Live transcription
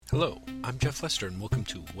Hello, I'm Jeff Lester, and welcome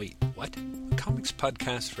to Wait, What? A comics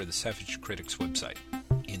podcast for the Savage Critics website.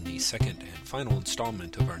 In the second and final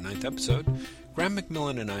installment of our 9th episode, Graham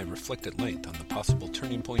McMillan and I reflect at length on the possible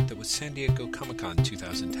turning point that was San Diego Comic-Con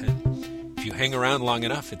 2010. If you hang around long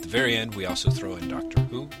enough, at the very end we also throw in Doctor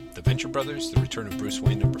Who, The Venture Brothers, The Return of Bruce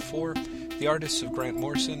Wayne #4, The Artists of Grant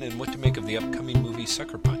Morrison, and what to make of the upcoming movie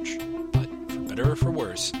Sucker Punch. But for better or for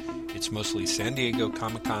worse, it's mostly San Diego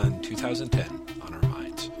Comic-Con 2010 on our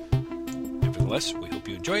minds. Nevertheless, we hope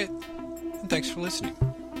you enjoy it, and thanks for listening.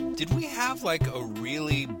 Did we have like a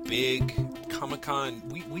really big Comic-Con?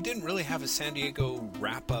 We didn't really have a San Diego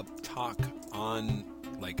wrap-up talk on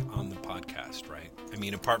the podcast, right? I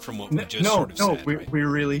mean, apart from what we just sort of said. No, right? we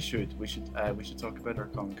really should. We should talk about our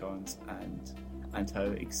Comic-Cons and how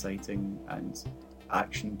exciting and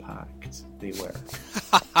action-packed they were.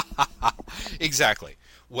 Exactly.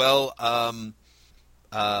 Well,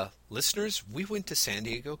 listeners, we went to San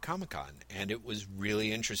Diego Comic-Con, and it was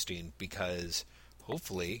really interesting because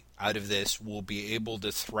hopefully out of this we'll be able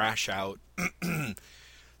to thrash out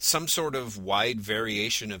some sort of wide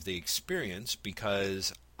variation of the experience,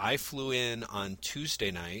 because I flew in on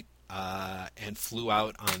Tuesday night and flew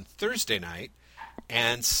out on Thursday night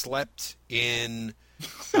and slept in.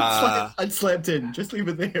 And slept in. Just leave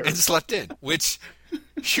it there. And slept in, which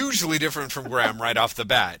hugely different from Graham right off the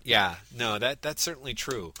bat. Yeah, no, that's certainly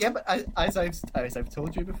true. Yeah, but as I've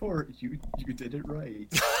told you before, you did it right.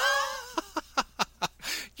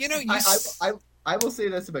 You know, I will say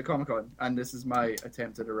this about Comic-Con, and this is my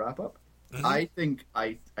attempt at a wrap-up. Mm-hmm. I think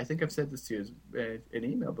I've said this to you in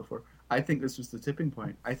email before. I think this was the tipping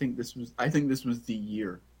point. I think this was the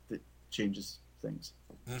year that changes things.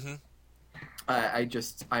 Mm-hmm.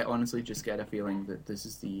 I honestly just get a feeling that this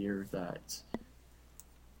is the year that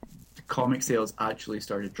comic sales actually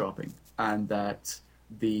started dropping, and that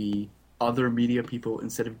the other media people,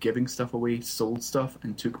 instead of giving stuff away, sold stuff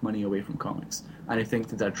and took money away from comics. And I think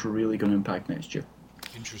that that's really going to impact next year.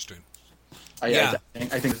 Interesting. I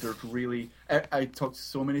think there's really... I talked to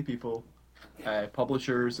so many people,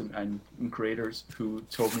 publishers and creators, who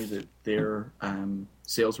told me that their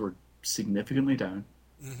sales were significantly down.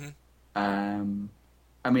 Mm-hmm.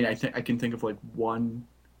 I mean, I can think of like one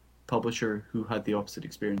publisher who had the opposite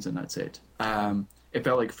experience, and that's it. It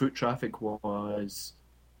felt like foot traffic was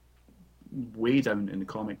way down in the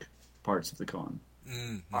comic parts of the con.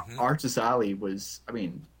 Mm-hmm. Artist Alley was, I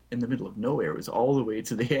mean, in the middle of nowhere. It was all the way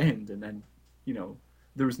to the end, and then, you know,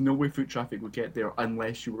 there was no way foot traffic would get there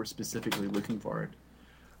unless you were specifically looking for it.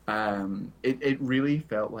 It really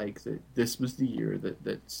felt like that this was the year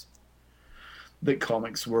that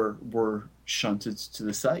comics were shunted to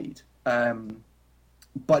the side.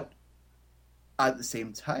 But at the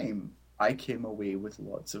same time, I came away with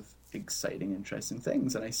lots of exciting, interesting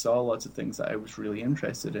things, and I saw lots of things that I was really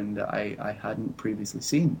interested in that I hadn't previously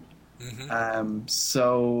seen. Mm-hmm.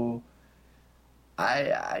 So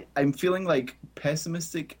I'm feeling like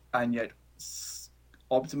pessimistic and yet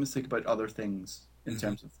optimistic about other things in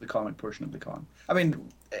terms of the comic portion of the con. I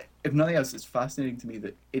mean, if nothing else, it's fascinating to me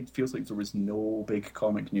that it feels like there was no big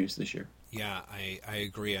comic news this year. Yeah, I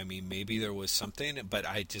agree. I mean, maybe there was something, but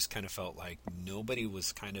I just kind of felt like nobody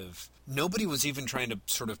was even trying to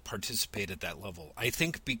sort of participate at that level. I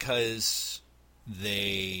think because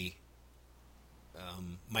they,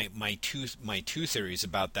 my two theories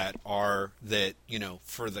about that are that, you know,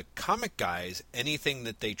 for the comic guys, anything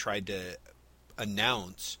that they tried to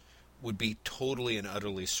announce would be totally and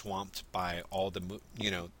utterly swamped by all the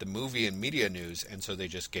movie and media news, and so they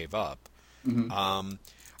just gave up. Mm-hmm.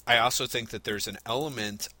 I also think that there's an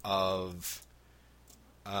element of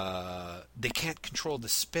they can't control the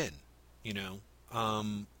spin. You know,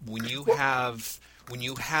 when you have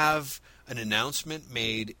an announcement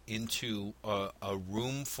made into a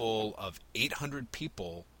room full of 800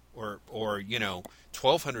 people or you know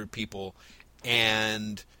 1,200 people,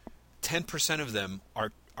 and 10% of them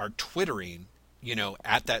are twittering, you know,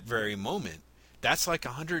 at that very moment. That's like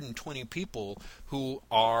 120 people who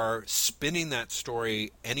are spinning that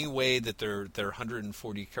story any way that their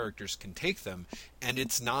 140 characters can take them, and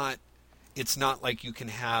it's not like you can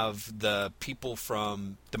have the people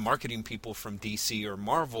from the marketing people from DC or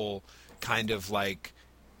Marvel kind of like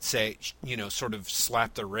say, you know, sort of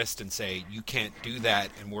slap their wrist and say, you can't do that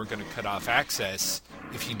and we're going to cut off access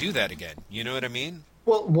if you do that again. You know what I mean?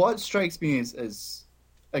 Well, what strikes me is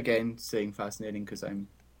again, saying fascinating because I'm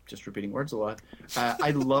just repeating words a lot.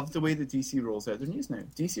 I love the way that DC rolls out their news now.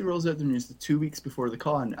 DC rolls out their news the 2 weeks before the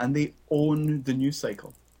con, and they own the news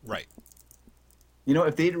cycle. Right. You know,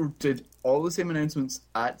 if they did all the same announcements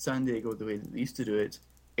at San Diego the way that they used to do it,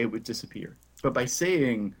 it would disappear. But by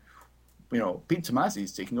saying, Pete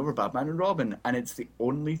Tomasi's taking over Batman and Robin, and it's the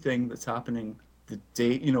only thing that's happening the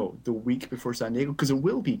day, the week before San Diego, because it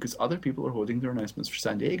will be, because other people are holding their announcements for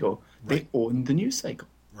San Diego. Right. They own the news cycle.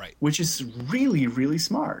 Right. Which is really, really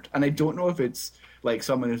smart. And I don't know if it's like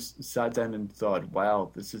someone has sat down and thought, wow,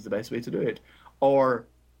 this is the best way to do it. Or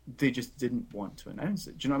they just didn't want to announce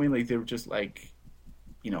it. Do you know what I mean? Like, they were just like,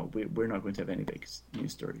 we're not going to have any big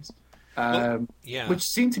news stories. Yeah. Which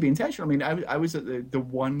seemed to be intentional. I mean, I was at the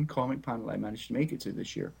one comic panel I managed to make it to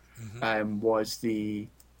this year, was the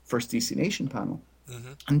first DC Nation panel.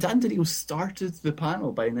 Mm-hmm. And Dan DiDio started the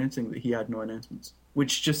panel by announcing that he had no announcements,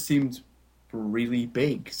 which just seemed really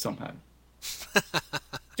big somehow.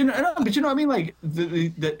 But you know what I mean? Like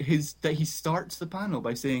that he starts the panel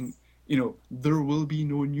by saying, there will be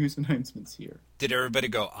no news announcements here. Did everybody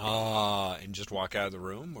go and just walk out of the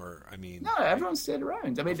room, or I mean? No, everyone stayed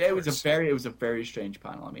around. I mean, it was a very strange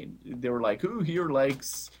panel. I mean, they were like, "Who here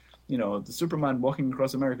likes the Superman walking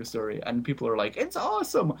across America story?" And people are like, "It's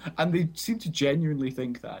awesome," and they seem to genuinely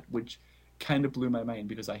think that, which kind of blew my mind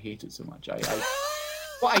because I hate it so much.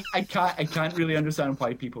 I can't really understand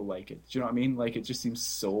why people like it. Do you know what I mean? Like, it just seems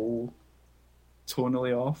so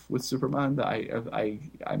tonally off with Superman that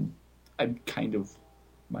I'm kind of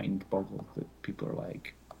mind boggled that people are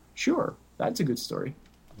like, sure, that's a good story.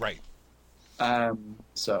 Right. But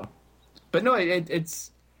no,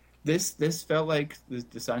 it's this felt like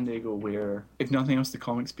the San Diego where, if nothing else, the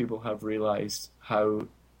comics people have realized how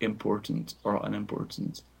important or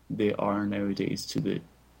unimportant they are nowadays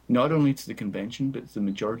not only to the convention, but to the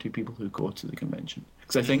majority of people who go to the convention.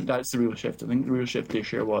 Because I think that's the real shift. I think the real shift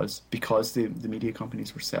this year was, because the media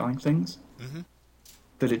companies were selling things,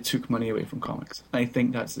 that it took money away from comics. And I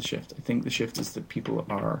think that's the shift. I think the shift is that people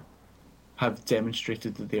have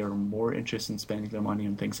demonstrated that they are more interested in spending their money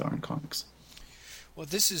on things that aren't comics. Well,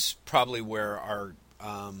 this is probably where our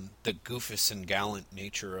the goofus and gallant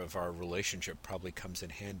nature of our relationship probably comes in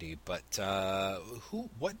handy. But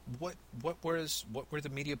what were the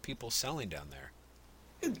media people selling down there?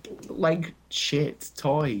 Like shit,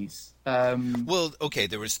 toys. Well, okay,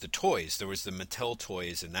 there was the toys. There was the Mattel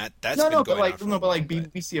toys, and that's been going on for a while, but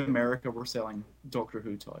BBC America were selling Doctor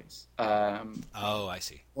Who toys. Oh, I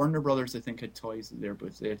see. Warner Brothers, I think, had toys at their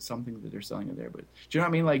booth. They had something that they're selling at their booth. Do you know what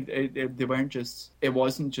I mean? Like, they weren't just. It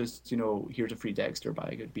wasn't just here's a free Dexter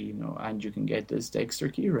bag. It'd be and you can get this Dexter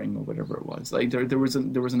keyring or whatever it was. Like there was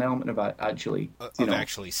an element of actually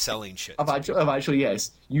actually selling shit. Of actually,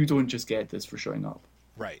 yes, you don't just get this for showing up.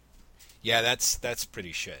 Right. Yeah, that's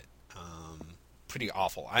pretty shit. Pretty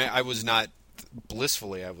awful. I was not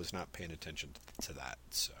paying attention to that.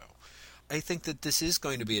 So I think that this is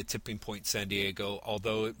going to be a tipping point, San Diego,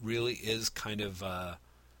 although it really is kind of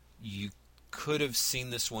you could have seen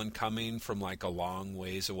this one coming from like a long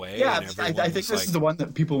ways away. Yeah, and I think this is the one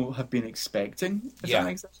that people have been expecting, if that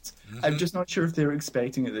makes sense. Mm-hmm. I'm just not sure if they're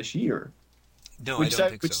expecting it this year. No, I don't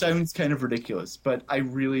think so. Which sounds kind of ridiculous, but I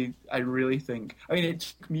really think. I mean, it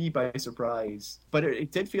took me by surprise, but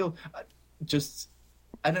it did feel just.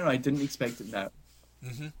 I don't know. I didn't expect it now.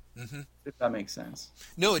 Mm-hmm. Mm-hmm. If that makes sense.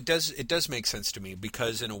 No, it does. It does make sense to me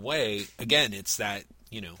because, in a way, again, it's that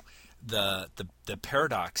the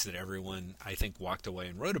paradox that everyone I think walked away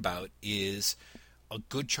and wrote about is a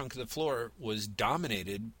good chunk of the floor was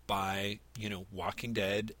dominated by Walking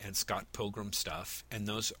Dead and Scott Pilgrim stuff, and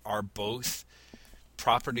those are both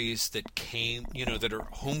properties that came, that are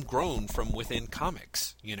homegrown from within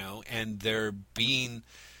comics, and they're being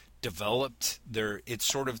developed. It's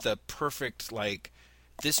sort of the perfect, like,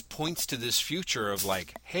 this points to this future of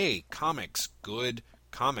like, hey, good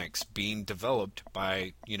comics being developed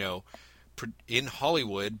by, in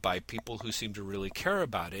Hollywood by people who seem to really care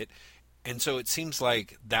about it. And so it seems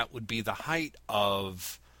like that would be the height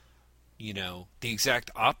of, the exact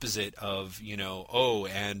opposite of,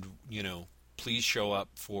 please show up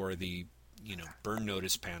for the, burn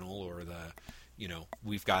notice panel or the,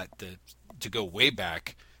 we've got to go way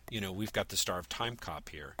back, we've got the Star of Time Cop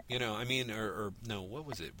here. Or no, what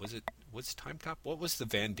was it? Was Time Cop? What was the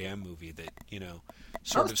Van Damme movie that,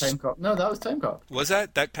 sort of... Time Cop. No, that was Time Cop. Was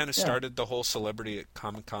that? That kind of started the whole celebrity at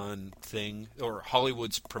Comic-Con thing, or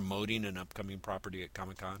Hollywood's promoting an upcoming property at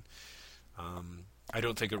Comic-Con. I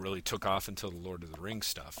don't think it really took off until the Lord of the Rings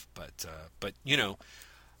stuff, but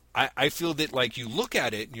I feel that, like, you look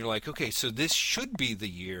at it and you're like, okay, so this should be the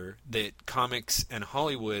year that comics and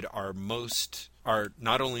Hollywood are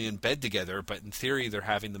not only in bed together, but in theory they're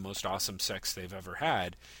having the most awesome sex they've ever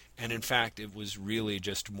had. And in fact, it was really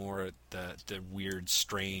just more the weird,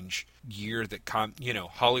 strange year that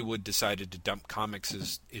Hollywood decided to dump comics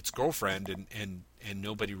as its girlfriend, and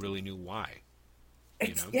nobody really knew why.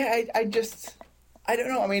 Yeah, I just I don't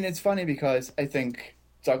know. I mean, it's funny because I think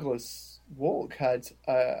Douglas Wolk had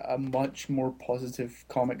a much more positive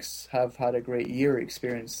comics have had a great year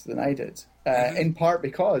experience than I did, Hmm. in part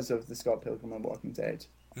because of the Scott Pilgrim and Walking Dead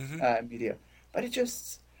Hmm. media. But it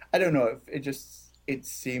just, I don't know, it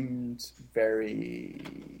seemed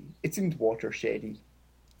it seemed watershedy.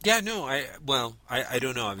 Yeah, no, I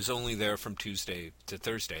don't know. I was only there from Tuesday to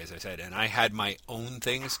Thursday, as I said, and I had my own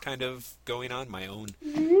things kind of going on, my own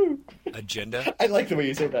agenda. I like the way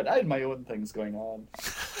you say that. I had my own things going on.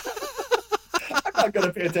 I'm not going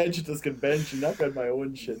to pay attention to this convention. I've got my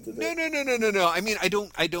own shit to do. No, no, no, no, no, no. I mean, I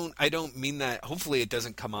don't mean that. Hopefully, it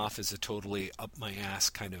doesn't come off as a totally up my ass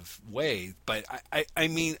kind of way. But I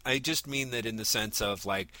mean, I just mean that in the sense of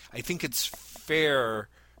like, I think it's fair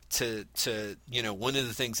to one of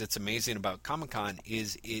the things that's amazing about Comic Con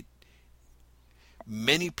is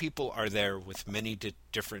many people are there with many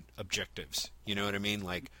different objectives. You know what I mean?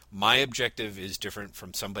 Like my objective is different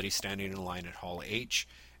from somebody standing in line at Hall H,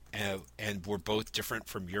 and we're both different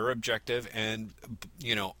from your objective. And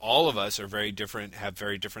all of us are very different, have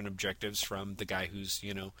very different objectives from the guy who's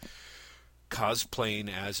cosplaying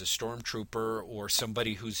as a stormtrooper or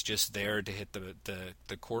somebody who's just there to hit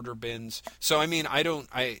the quarter bins. So I mean,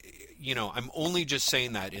 I'm only just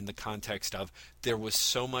saying that in the context of there was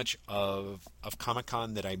so much of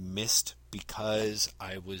Comic-Con that I missed because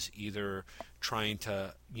I was either trying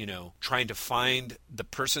to find the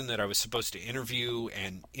person that I was supposed to interview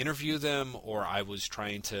and interview them, or I was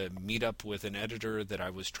trying to meet up with an editor that I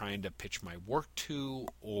was trying to pitch my work to,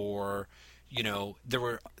 or there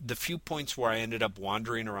were the few points where I ended up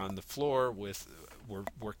wandering around the floor were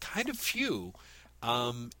kind of few,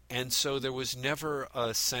 and so there was never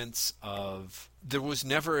a sense of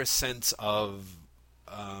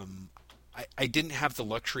I didn't have the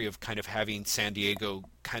luxury of kind of having San Diego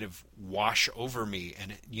kind of wash over me,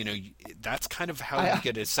 and that's kind of how you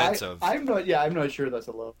get a sense of. I'm not. Yeah, I'm not sure that's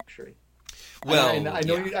a luxury. Well, I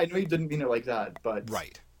know yeah, I know you didn't mean it like that, but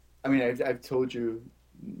right, I mean, I've told you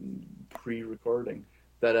pre-recording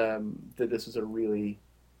that that this was a really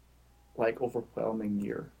like overwhelming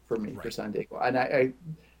year for me for right, San Diego, and I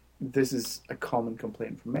this is a common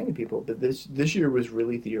complaint from many people, but this year was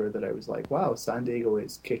really the year that I was like, wow, San Diego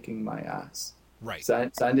is kicking my ass. right.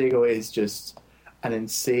 San Diego is just an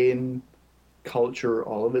insane culture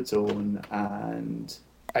all of its own, and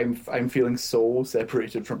I'm feeling so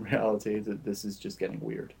separated from reality that this is just getting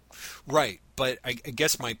weird. Right, but I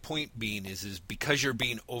guess my point being is because you're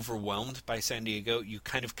being overwhelmed by San Diego, you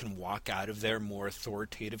kind of can walk out of there more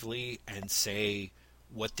authoritatively and say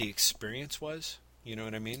what the experience was. You know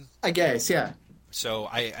what I mean? I guess, yeah. So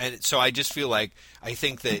I just feel like I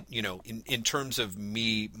think that in terms of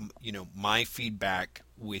me, my feedback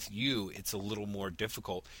with you, it's a little more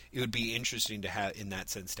difficult. It would be interesting to have, in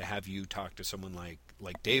that sense, to have you talk to someone like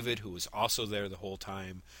David, who was also there the whole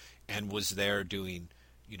time and was there doing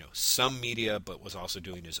some media, but was also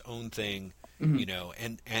doing his own thing, Hmm.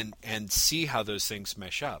 and see how those things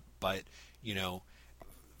mesh up. But you know,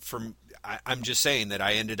 I'm just saying that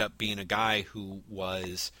I ended up being a guy who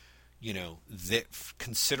was, that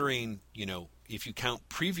considering, if you count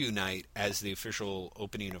preview night as the official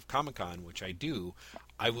opening of Comic Con, which I do,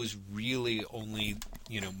 I was really only,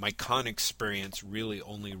 my con experience really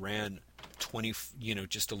only ran 20,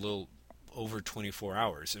 just a little over 24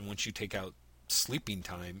 hours. And once you take out sleeping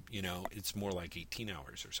time, it's more like 18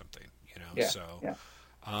 hours or something, Yeah, so, yeah.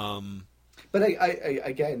 um, But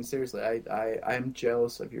again, seriously, I'm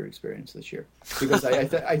jealous of your experience this year because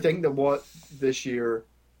I think that what this year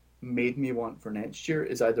made me want for next year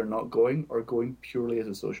is either not going or going purely as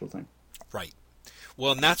a social thing. right.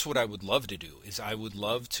 Well, and that's what I would love to do is I would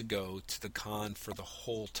love to go to the con for the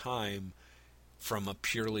whole time from a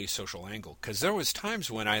purely social angle, because there was times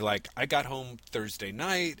when I got home Thursday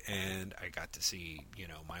night and I got to see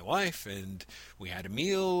my wife and we had a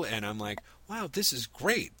meal and I'm like, wow, this is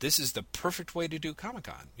great, this is the perfect way to do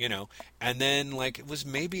Comic-Con, and then like it was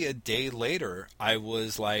maybe a day later I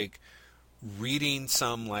was like reading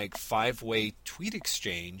some like five-way tweet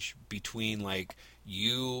exchange between like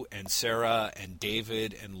you and Sarah and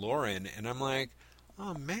David and Lauren, and I'm like,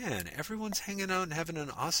 oh man, everyone's hanging out and having an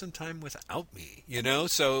awesome time without me,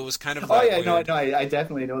 So it was kind of Oh that yeah, no, weird. no, I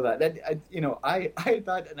definitely know that. I had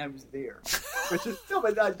that and I was there, which is no,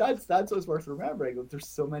 but that's what's worth remembering. Like, there's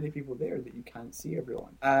so many people there that you can't see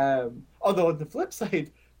everyone. Although on the flip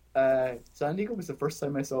side, San Diego was the first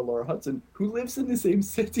time I saw Laura Hudson, who lives in the same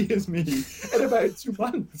city as me, in about 2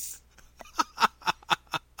 months.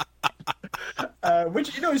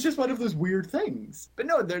 Which is just one of those weird things. But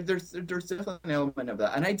no, there's definitely an element of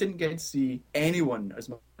that, and I didn't get to see anyone as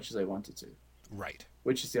much as I wanted to. Right.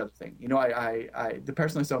 which is the other thing. You know, the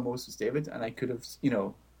person I saw most was David, and I could have, you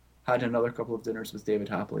know, had another couple of dinners with David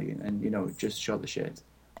happily, and you know, just shot the shit.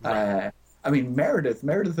 Right. I mean, Meredith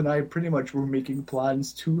and I pretty much were making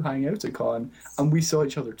plans to hang out at con, and we saw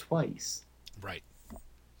each other twice. Right.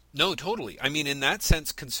 No, totally. I mean, in that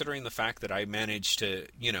sense, considering the fact that I managed to,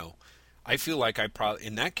 you know, I feel like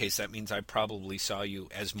in that case, that means I probably saw you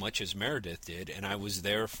as much as Meredith did, and I was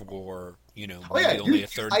there for, you know, Oh yeah, maybe only a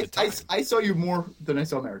third of the time. I saw you more than I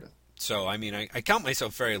saw Meredith. So, I mean, I count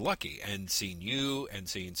myself very lucky, and seeing you and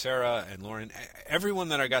seeing Sarah and Lauren, everyone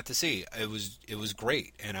that I got to see, it was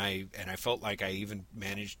great, and I felt like I even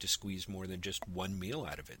managed to squeeze more than just one meal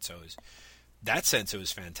out of it. So, that sense, it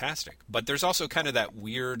was fantastic. But there's also kind of that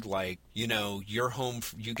weird, like, you know,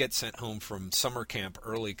 you get sent home from summer camp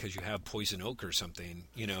early because you have poison oak or something,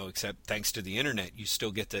 you know, except thanks to the internet, you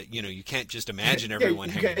still get to, you know, you can't just imagine everyone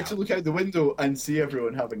you hanging get out. to look out the window and see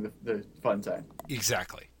everyone having the fun time.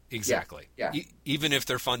 Exactly. Yeah. Even if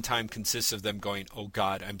their fun time consists of them going, "Oh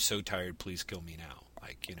God, I'm so tired. Please kill me now."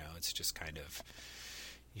 Like, you know, it's just kind of,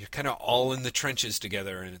 you're kind of all in the trenches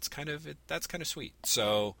together, and that's kind of sweet.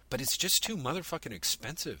 So, but it's just too motherfucking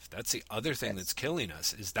expensive. That's the other thing that's killing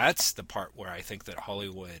us. That's the part where I think that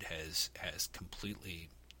Hollywood has completely,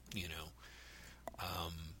 you know,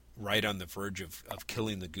 right on the verge of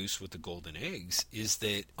killing the goose with the golden eggs. Is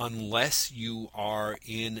that unless you are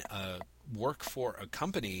in work for a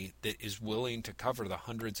company that is willing to cover the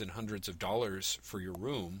hundreds and hundreds of dollars for your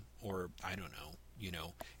room, or I don't know, you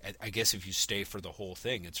know, I guess if you stay for the whole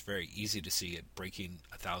thing, it's very easy to see it breaking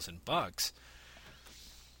 $1,000.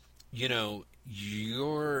 You know,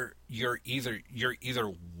 you're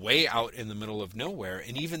either way out in the middle of nowhere,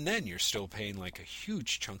 and even then, you're still paying like a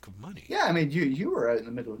huge chunk of money. Yeah, I mean, you were out in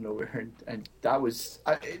the middle of nowhere, and that was,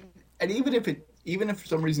 and even if for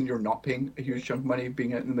some reason you're not paying a huge chunk of money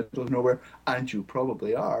being out in the middle of nowhere, and you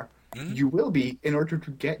probably are, you will be in order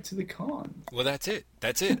to get to the con. Well, that's it.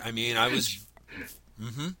 I mean, I was.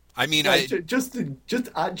 Mm-hmm. I mean, just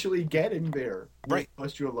actually getting there right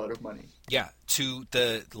cost you a lot of money. Yeah, to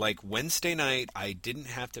the like Wednesday night, I didn't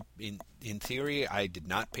have to. In theory, I did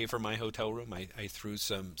not pay for my hotel room. I threw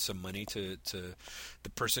some money to the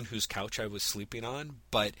person whose couch I was sleeping on,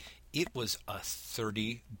 but it was a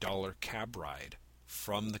 $30 cab ride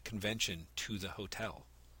from the convention to the hotel.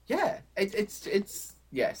 Yeah, it's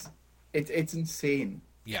insane.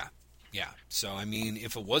 Yeah. So, I mean,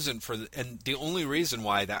 if it wasn't for and the only reason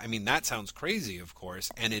why that sounds crazy, of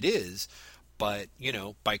course, and it is, but, you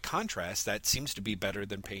know, by contrast, that seems to be better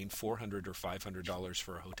than paying $400 or $500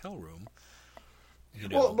 for a hotel room. You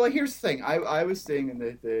know. Well, here's the thing. I was staying in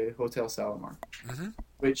the Hotel Salomar,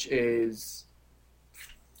 which is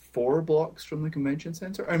 4 blocks from the convention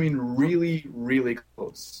center. I mean, really, really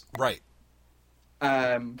close. Right.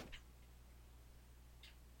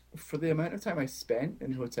 For the amount of time I spent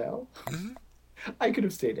in the hotel, I could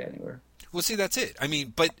have stayed anywhere. Well, see, that's it. I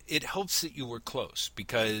mean, but it helps that you were close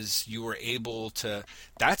because you were able to.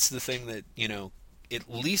 That's the thing that, you know, at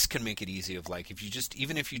least can make it easy of like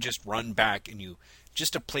even if you just run back and you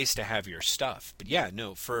just a place to have your stuff. But yeah,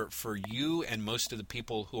 no, for you and most of the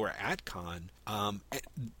people who are at con,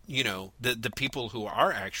 you know, the people who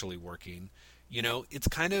are actually working, you know,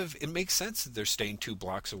 it makes sense that they're staying 2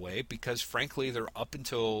 blocks away because frankly they're up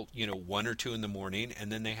until, you know, 1 or 2 in the morning, and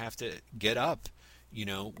then they have to get up, you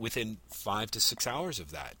know, within 5 to 6 hours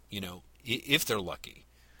of that, you know, if they're lucky.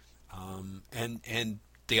 And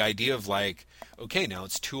the idea of like, okay, now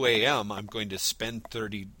it's 2 a.m. I'm going to spend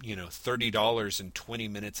 $30 and 20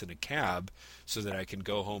 minutes in a cab so that I can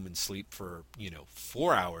go home and sleep for, you know,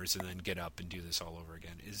 4 hours and then get up and do this all over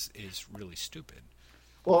again is really stupid.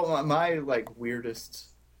 Well, my like weirdest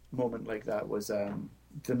moment like that was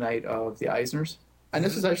the night of the Eisners, and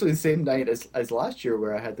this was actually the same night as last year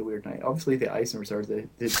where I had the weird night. Obviously, the Eisners are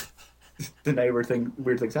the night where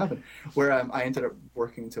weird things happen. Where I ended up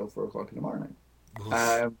working until 4 o'clock in the morning.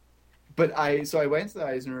 But I went to the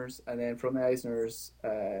Eisners, and then from the Eisners,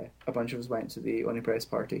 a bunch of us went to the Oni Press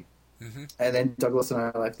party, and then Douglas and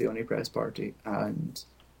I left the Oni Press party, and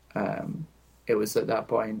it was at that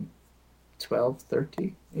point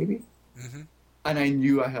 12:30 maybe, and I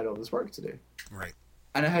knew I had all this work to do. Right.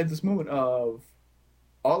 And I had this moment of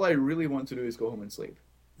all I really want to do is go home and sleep.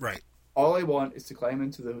 Right. All I want is to climb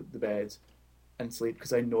into the bed and sleep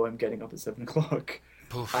because I know I'm getting up at 7 o'clock.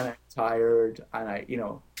 Oof. And I'm tired,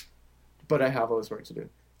 and but I have all this work to do.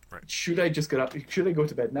 Right. Should I just get up? Should I go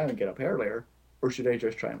to bed now and get up earlier, or should I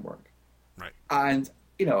just try and work? Right. And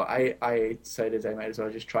I decided I might as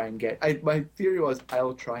well just try and my theory was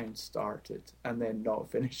I'll try and start it and then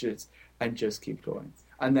not finish it and just keep going.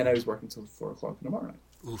 And then I was working till 4 o'clock in the morning.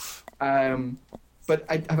 Oof. But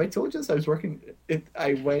have I told you this?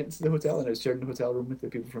 I went to the hotel and I was sharing the hotel room with the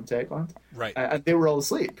people from Techland, Right. and they were all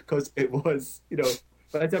asleep because it was,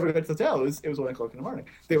 by the time I got to the hotel, it was 1 o'clock in the morning.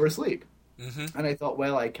 They were asleep, and I thought,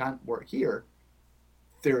 well, I can't work here.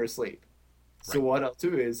 They're asleep, so Right. what I'll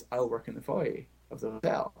do is I'll work in the foyer of the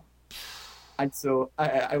hotel. And so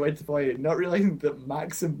I went to foyer, not realizing that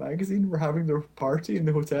Maxim magazine were having their party in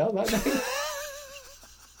the hotel that night.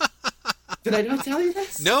 Did I not tell you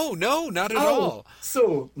this? No, no, not at all.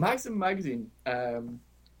 So Maxim magazine.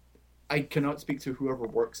 I cannot speak to whoever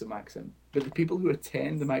works at Maxim, but the people who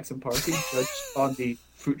attend the Maxim party, judged on the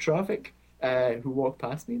foot traffic who walk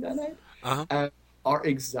past me that night, are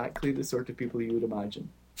exactly the sort of people you would imagine.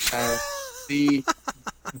 The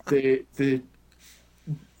the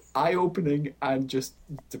eye-opening and just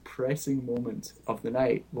depressing moment of the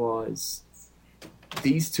night was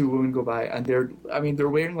these two women go by, and they're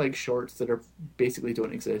wearing like shorts that are basically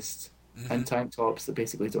don't exist, and tank tops that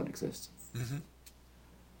basically don't exist.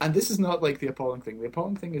 And this is not like the appalling thing. The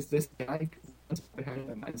appalling thing is this guy comes behind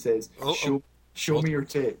them and says, show me your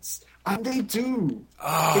tits. And they do.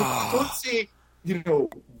 They don't say,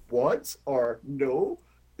 what or no.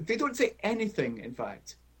 They don't say anything, in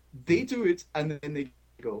fact. They do it, and then they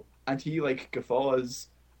go. And he, like, guffaws.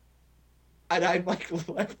 And I'm, like,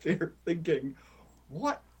 left there thinking,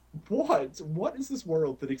 what is this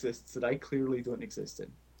world that exists that I clearly don't exist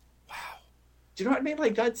in? Wow. Do you know what I mean?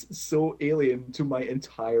 Like, that's so alien to my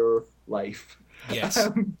entire life. Yes.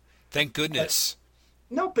 Thank goodness.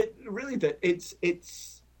 No, but really, that it's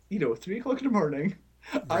 3 o'clock in the morning.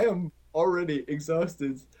 Right. I am already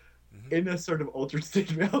exhausted in a sort of altered state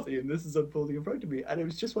of reality, and this is unfolding in front of me. And it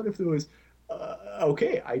was just one of those,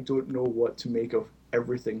 okay, I don't know what to make of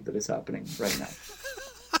everything that is happening right now.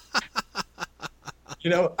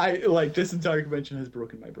 This entire convention has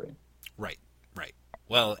broken my brain. Right.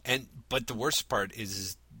 Well, but the worst part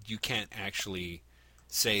is you can't actually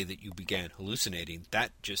say that you began hallucinating.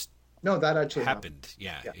 That just that actually happened.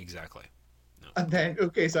 Yeah, exactly. No. And then,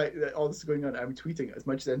 okay, so all this is going on. I'm tweeting as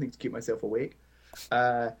much as anything to keep myself awake.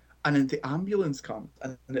 And then the ambulance comes,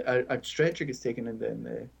 and a stretcher gets taken in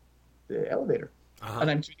the elevator.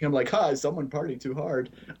 And I'm tweeting, I'm like, someone partied too hard.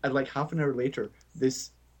 And like half an hour later, the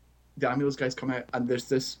ambulance guys come out, and there's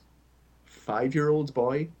this 5-year-old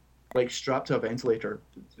boy, like strapped to a ventilator,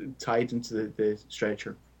 tied into the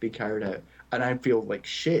stretcher, being carried out. And I feel like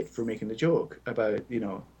shit for making the joke about,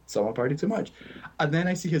 someone partied too much. And then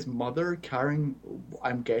I see his mother carrying,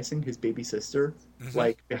 I'm guessing, his baby sister,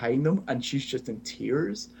 like, behind them, and she's just in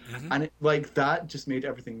tears. And that just made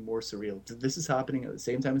everything more surreal. This is happening at the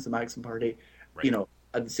same time as the Maxim party, right.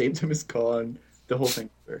 At the same time as Con. The whole thing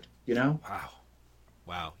was weird,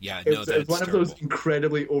 Wow. Yeah, it's one terrible. of those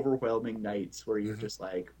incredibly overwhelming nights where you're just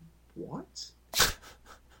like, what?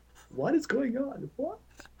 What is going on? What?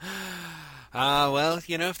 Well,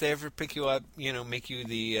 if they ever pick you up, make you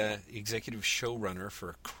the executive showrunner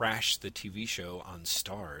for Crash, the TV show on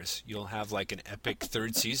Starz, you'll have like an epic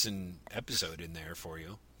 3rd season episode in there for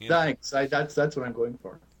you. Thanks. That's what I'm going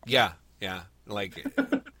for. Yeah. Like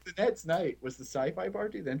the next night was the sci-fi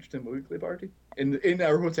party, the Entertainment Weekly party in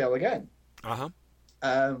our hotel again.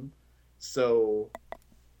 So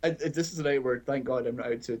this is a night where, thank God, I'm not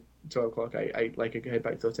out to 12 o'clock. I head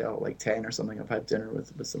back to the hotel at like 10 or something. I've had dinner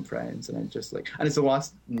with some friends, and I'm just like, and it's the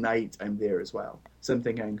last night I'm there as well. So I'm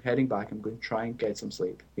thinking, I'm heading back. I'm going to try and get some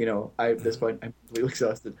sleep. At this point, I'm completely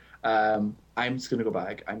exhausted. I'm just going to go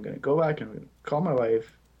back. I'm going to go back and I'm going to call my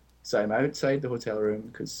wife. So I'm outside the hotel room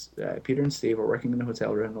because Peter and Steve are working in the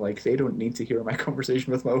hotel room. Like, they don't need to hear my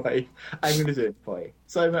conversation with my wife. I'm going to do it in the foyer.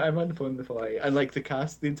 So I'm on the phone in the foyer, and like the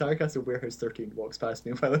entire cast of Warehouse 13 walks past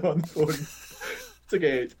me while I'm on the phone. It's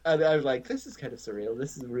okay. And I'm like, this is kind of surreal.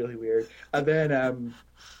 This is really weird. And then,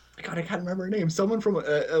 God, I can't remember her name. Someone from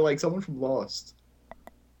Lost,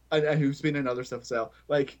 and who's been in other stuff as well.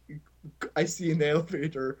 Like, I see in the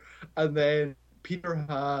elevator, and then Peter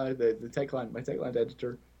Ha, my Techland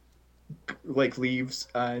editor, like leaves,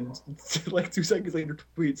 and like 2 seconds later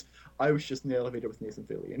tweets, I was just in the elevator with Nathan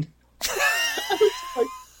Fillion. Like,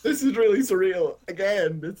 this is really surreal.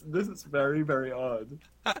 Again, this is very, very odd.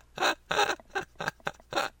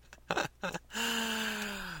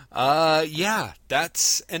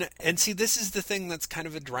 That's and see, this is the thing that's kind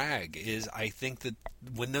of a drag, is I think that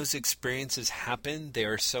when those experiences happen, they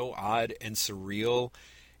are so odd and surreal,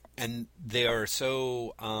 and they are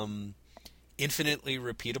so infinitely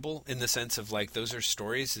repeatable in the sense of like those are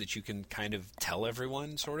stories that you can kind of tell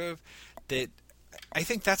everyone, sort of, that I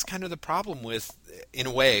think that's kind of the problem with, in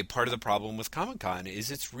a way, part of the problem with Comic-Con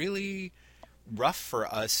is it's really rough for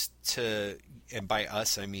us to, and by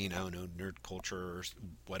us I mean, I don't know, nerd culture or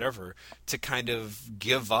whatever, to kind of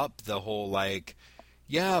give up the whole like,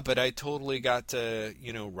 yeah, but I totally got to,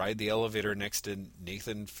 ride the elevator next to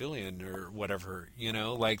Nathan Fillion or whatever,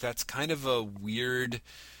 like that's kind of a weird.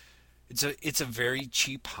 It's a very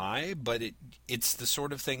cheap high, but it's the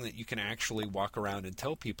sort of thing that you can actually walk around and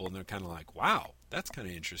tell people, and they're kind of like, wow, that's kind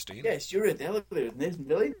of interesting. Yes, you're at the elevator with Nathan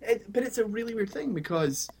Fillion. But it's a really weird thing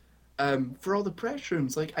because for all the press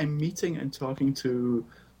rooms, like I'm meeting and talking to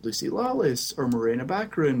Lucy Lawless or Morena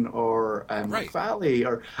Baccarin or Right.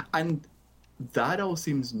 McFally and that all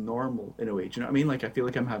seems normal in a way. Do you know what I mean? Like I feel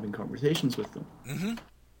like I'm having conversations with them Mm-hmm.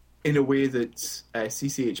 in a way that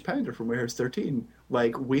CCH Pounder from Warehouse 13,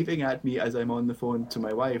 like waving at me as I'm on the phone to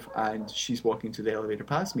my wife and she's walking to the elevator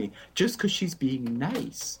past me, just because she's being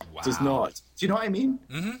nice does Wow. not. Do you know what I mean?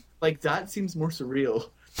 Mm-hmm. Like that seems more surreal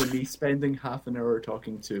than me spending half an hour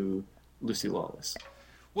talking to Lucy Lawless.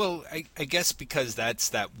 Well, I guess because that's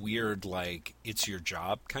that weird, like, it's your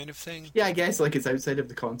job kind of thing. Yeah, I guess like it's outside of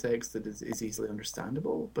the context that is easily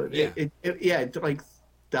understandable, but Yeah. like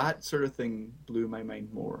that sort of thing blew my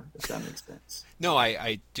mind more, if that makes sense. No,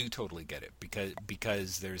 I do totally get it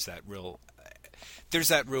because there's that real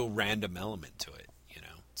random element to it,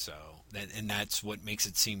 So and that's what makes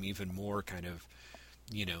it seem even more kind of,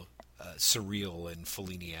 surreal and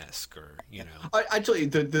Fellini-esque, or. Actually,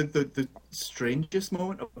 the strangest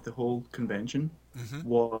moment of the whole convention Mm-hmm.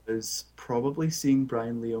 was probably seeing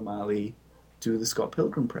Brian Lee O'Malley do the Scott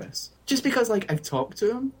Pilgrim press. Just because, like, I've talked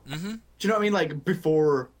to him. Mm-hmm. Do you know what I mean? Like,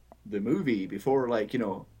 before the movie, before, like,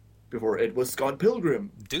 before it was Scott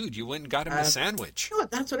Pilgrim. Dude, you went and got him a sandwich. You know,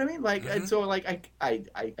 that's what I mean. Like, Mm-hmm. and so, like, I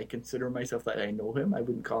consider myself that I know him. I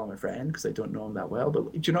wouldn't call him a friend because I don't know him that well.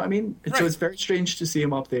 But do you know what I mean? And so Right. it's very strange to see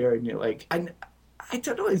him up there, and you're like, and I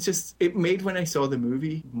don't know. It's just it made when I saw the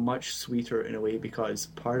movie much sweeter in a way because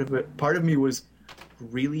part of me was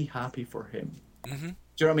really happy for him. Mm-hmm.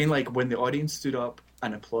 Do you know what I mean? Like when the audience stood up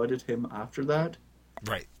and applauded him after that,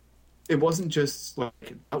 Right. it wasn't just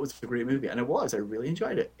like that was a great movie, and it was. I really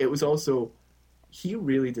enjoyed it. It was also he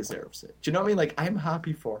really deserves it. Do you know what I mean? Like I'm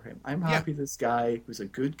happy for him. I'm happy this guy who's a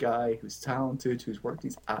good guy, who's talented, who's worked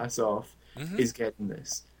his ass off, Mm-hmm. is getting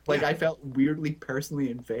this. Like Yeah. I felt weirdly personally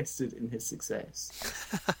invested in his success.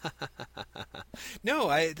 No,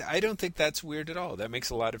 I don't think that's weird at all. That makes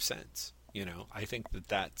a lot of sense. I think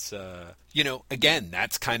that's again,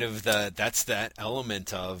 that's kind of that's that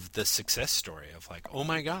element of the success story of like, oh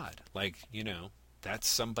my God, like, that's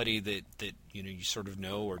somebody that you sort of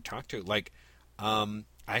know or talk to. Like,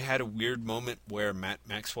 I had a weird moment where Matt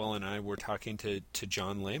Maxwell and I were talking to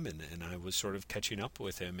John Layman, and I was sort of catching up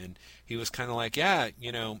with him, and he was kind of like, yeah,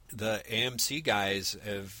 the AMC guys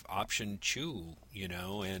have optioned Chew,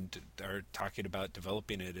 and are talking about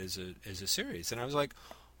developing it as a series. And I was like,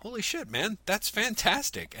 holy shit, man, that's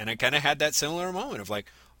fantastic. And I kind of had that similar moment of like,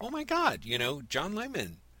 oh my God, John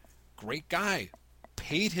Layman, great guy,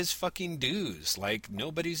 paid his fucking dues like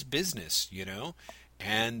nobody's business,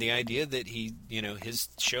 And the idea that he, his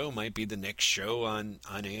show might be the next show on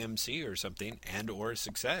AMC or something, and or a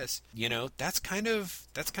success, that's kind of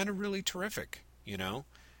really terrific,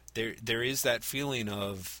 There is that feeling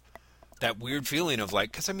of that weird feeling of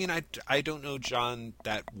like, because I mean, I don't know John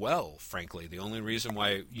that well, frankly. The only reason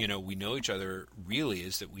why we know each other really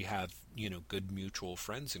is that we have good mutual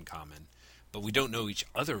friends in common, but we don't know each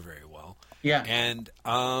other very well. Yeah. And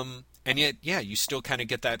yet, yeah, you still kind of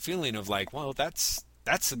get that feeling of like, well, that's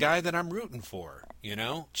the guy that I'm rooting for,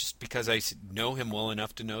 just because I know him well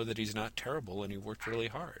enough to know that he's not terrible and he worked really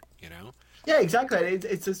hard, Yeah, exactly.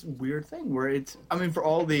 It's this weird thing where I mean, for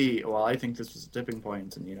all I think this was a tipping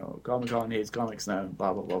point, and Comic-Con hates comics now,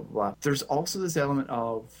 blah, blah, blah, blah. There's also this element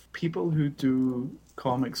of people who do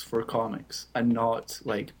comics for comics and not,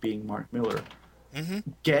 like, being Mark Miller. Mm-hmm.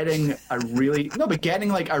 Getting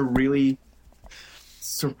like a really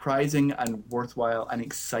surprising and worthwhile and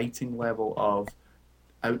exciting level of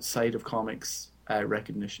outside of comics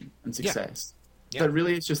recognition and success. Yeah. That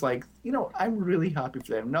really is just like, I'm really happy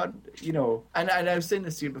for them. Not, and I was saying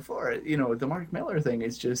this to you before, the Mark Miller thing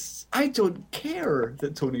is just, I don't care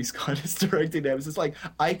that Tony Scott is directing them. It's just like,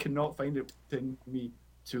 I cannot find it in me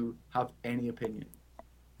to have any opinion.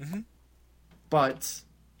 Mm-hmm. But,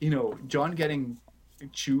 John getting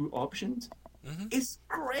Chew optioned Mm-hmm. is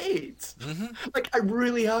great. Mm-hmm. Like, I'm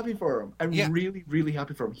really happy for him. I'm Yeah. really, really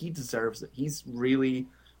happy for him. He deserves it. He's really,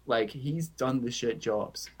 like, he's done the shit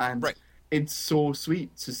jobs. And Right. it's so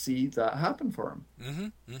sweet to see that happen for him.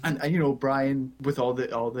 Mm-hmm. Mm-hmm. And Brian, with all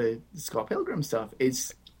the Scott Pilgrim stuff,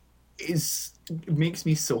 it's is makes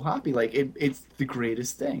me so happy. Like it's the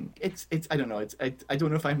greatest thing. It's I don't know. I don't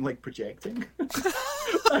know if I'm like projecting.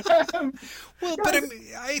 um, Well, but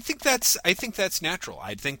I think that's natural.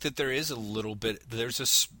 I think that there is a little bit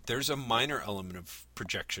there's a minor element of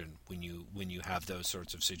projection when you have those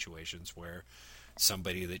sorts of situations where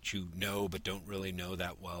somebody that you know but don't really know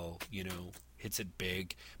that well, hits it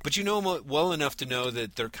big, but you know them well enough to know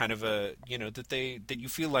that they're kind of that you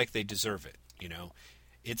feel like they deserve it.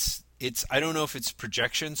 It's I don't know if it's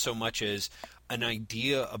projection so much as an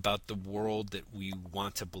idea about the world that we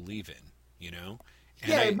want to believe in. And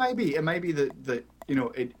yeah, it might be. It might be that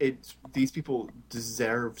it's these people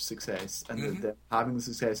deserve success, and that having the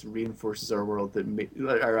success reinforces our world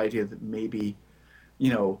our idea that maybe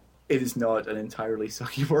it is not an entirely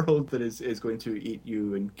sucky world that is going to eat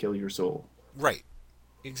you and kill your soul. Right.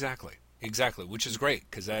 Exactly, which is great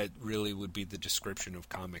because that really would be the description of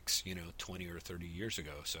comics, 20 or 30 years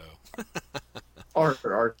ago. So,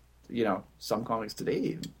 or some comics today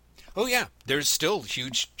even. Oh yeah, there's still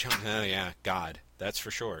huge. Oh yeah, God, that's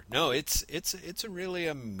for sure. No, it's a really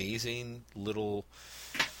amazing little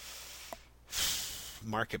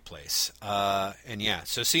marketplace. And yeah,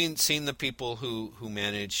 so seeing the people who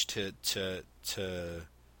manage to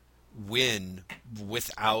win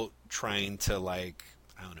without trying to, like,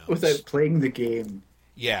 I don't know, without playing the game.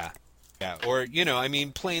 Yeah. Yeah, or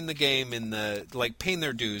playing the game in the, like, paying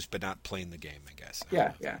their dues but not playing the game, I guess.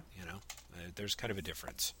 Yeah. There's kind of a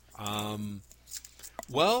difference.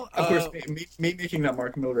 Well, of course, me making that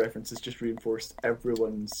Mark Millar reference has just reinforced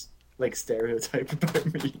everyone's like stereotype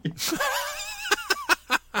about me.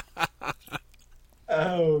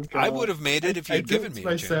 Oh God! I would have made it if you'd given me a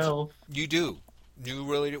myself. chance. You do. You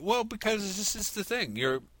really do. Well, because this is the thing.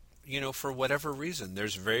 You're, for whatever reason,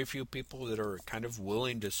 there's very few people that are kind of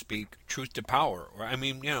willing to speak truth to power. Or,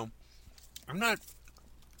 I'm not.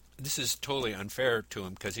 This is totally unfair to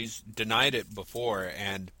him because he's denied it before,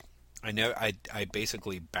 and I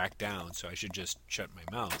basically backed down, so I should just shut my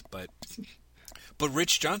mouth. But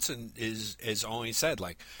Rich Johnson has always said,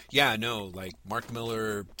 like, yeah, no, like, Mark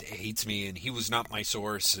Millar hates me, and he was not my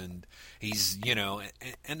source, and he's,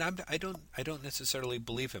 and I don't necessarily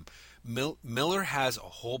believe him. Miller has a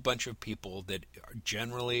whole bunch of people that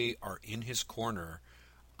generally are in his corner,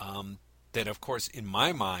 that, of course, in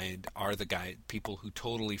my mind, are the people who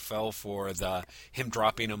totally fell for him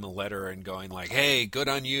dropping him a letter and going like, hey, good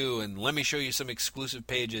on you, and let me show you some exclusive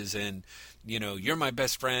pages, and, you're my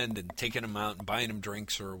best friend, and taking him out and buying him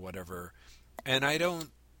drinks or whatever. And I don't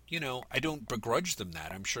begrudge them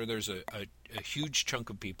that. I'm sure there's a huge chunk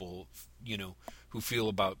of people, who feel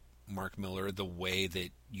about Mark Millar the way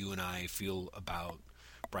that you and I feel about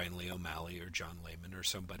Brian Lee O'Malley or John Layman or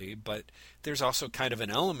somebody, but there's also kind of an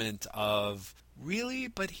element of, really,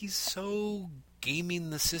 but he's so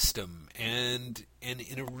gaming the system and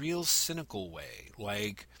in a real cynical way.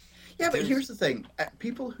 Like, yeah, but here's the thing: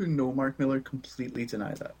 people who know Mark Millar completely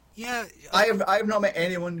deny that. Yeah, I have not met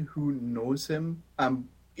anyone who knows him.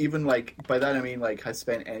 Even like by that I mean like has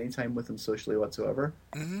spent any time with him socially whatsoever.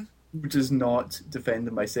 Mm-hmm. Who does not defend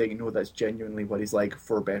him by saying no, that's genuinely what he's like,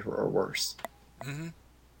 for better or worse. Mm-hmm.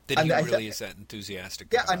 That he really is that enthusiastic.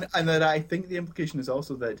 Yeah, and that I think the implication is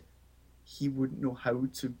also that he wouldn't know how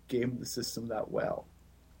to game the system that well.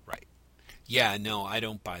 Right. Yeah, no, I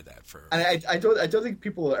don't buy that for. And I don't think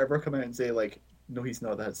people will ever come out and say like, no, he's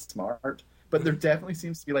not that smart. But there definitely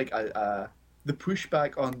seems to be like the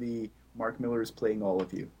pushback on the Mark Millar is playing all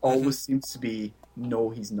of you always seems to be, no,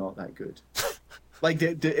 he's not that good. Like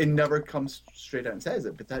it never comes straight out and says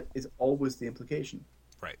it, but that is always the implication.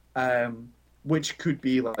 Right. Which could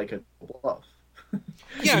be like a bluff.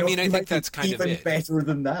 Yeah, I think that's kind of it. Even better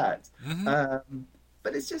than that. Mm-hmm.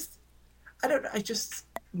 But it's just, I don't know.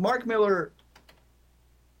 Mark Millar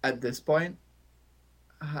at this point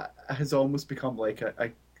has almost become like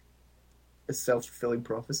a self-fulfilling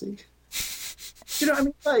prophecy. You know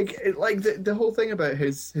what I mean? Like the whole thing about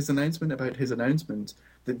his announcement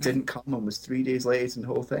that didn't come and was 3 days late and the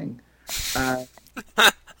whole thing.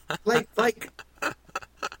 Like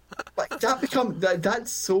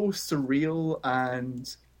that's so surreal,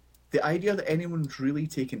 and the idea that anyone's really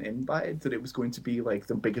taken in by it, that it was going to be like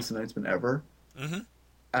the biggest announcement ever.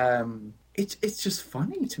 Mm-hmm. It's just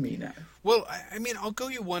funny to me now. Well, I'll go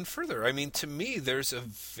you one further. To me, there's a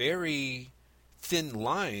very thin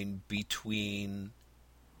line between,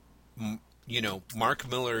 Mark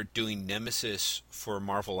Millar doing Nemesis for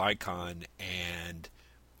Marvel Icon and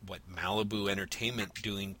what Malibu Entertainment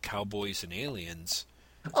doing Cowboys and Aliens.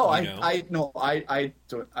 Oh, I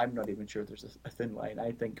don't. I'm not even sure there's a thin line.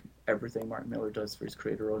 I think everything Mark Millar does for his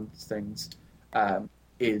creator-owned things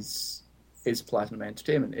is is Platinum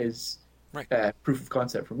Entertainment, is Right. proof of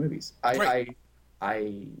concept for movies. Right.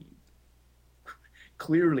 I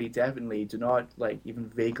clearly, definitely do not like even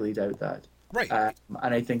vaguely doubt that. Right. And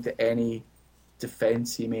I think that any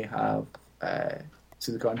defense he may have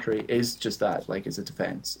to the contrary is just that, like, is a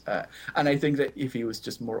defense. And I think that if he was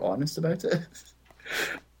just more honest about it,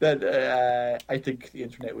 then I think the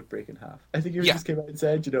internet would break in half. I think if he Yeah. just came out and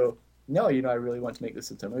said, no, I really want to make this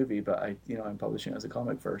into a movie, but I'm publishing it as a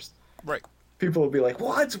comic first. Right. People will be like,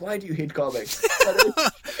 "What? Why do you hate comics?"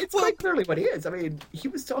 But it's quite clearly what he is. I mean, he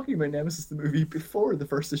was talking about Nemesis the movie before the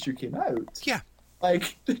first issue came out. Yeah.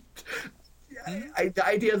 Like, the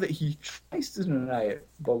idea that he tries to deny it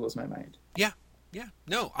boggles my mind. Yeah. Yeah.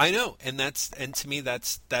 No, I know. And to me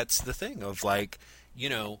that's the thing of, like,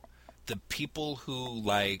 the people who,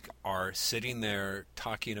 like, are sitting there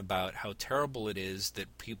talking about how terrible it is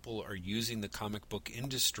that people are using the comic book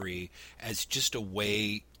industry as just a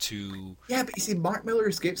way to... Yeah, but you see, Mark Miller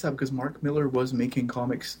escapes that because Mark Miller was making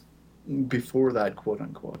comics before that, quote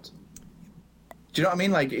unquote. Do you know what I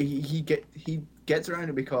mean? Like, he gets around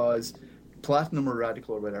it because Platinum or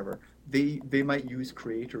Radical or whatever, they might use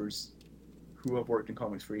creators who have worked in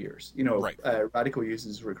comics for years. Right. Radical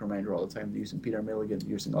uses Rick Remender all the time. They're using Peter Milligan,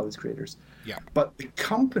 using all these creators. Yeah. But the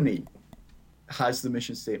company has the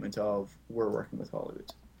mission statement of, we're working with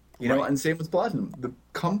Hollywood. You know, and same with Platinum. The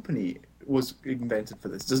company was invented for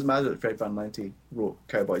this. It doesn't matter that Fred Van Lente wrote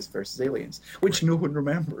Cowboys versus Aliens, which no one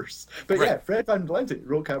remembers. But yeah, Fred Van Lente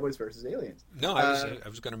wrote Cowboys versus Aliens. No, I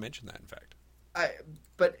was going to mention that, in fact.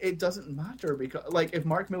 But it doesn't matter because, like, if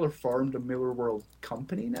Mark Miller formed a Miller World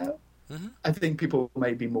company now, I think people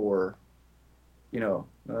might be more,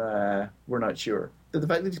 we're not sure. But the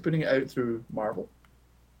fact that he's putting it out through Marvel,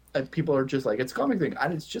 and people are just like, it's a comic thing,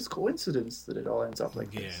 and it's just coincidence that it all ends up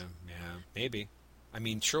like this. Yeah, maybe. I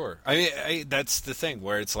mean, sure. I mean, that's the thing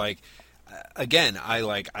where it's like, again,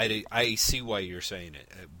 I see why you're saying it,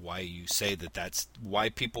 why you say that's why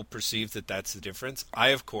people perceive that that's the difference. I,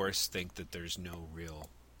 of course, think that there's no real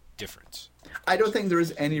difference. I don't think there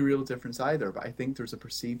is any real difference either, but I think there's a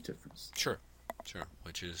perceived difference. Sure,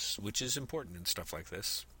 which is important in stuff like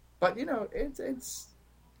this. But it's.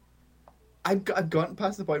 I've gotten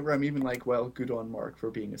past the point where I'm even like, well, good on Mark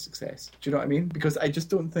for being a success. Do you know what I mean? Because I just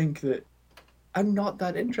don't think that I'm not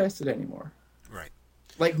that interested anymore. Right.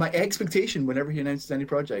 Like, my expectation whenever he announces any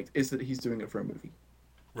project is that he's doing it for a movie.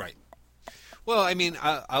 Right. Well, I mean,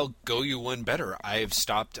 I'll go you one better. I've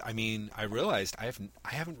stopped. I mean, I realized I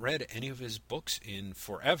haven't read any of his books in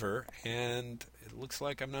forever, and it looks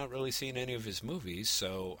like I'm not really seeing any of his movies.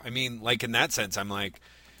 So, I mean, like, in that sense, I'm like,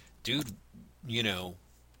 dude,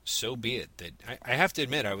 so be it. That I have to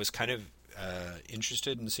admit, I was kind of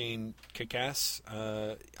interested in seeing Kick-Ass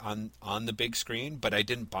on the big screen, but I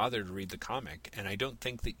didn't bother to read the comic, and I don't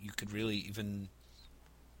think that you could really even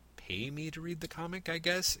pay me to read the comic, I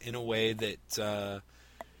guess, in a way that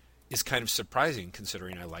is kind of surprising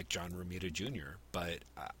considering I like John Romita Jr. But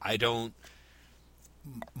I don't.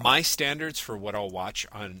 My standards for what I'll watch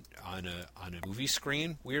on a movie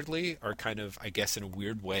screen, weirdly, are kind of, I guess, in a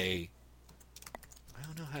weird way. I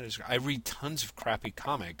don't know how to describe. I read tons of crappy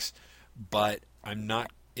comics, but I'm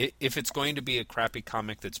not. If it's going to be a crappy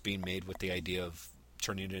comic that's being made with the idea of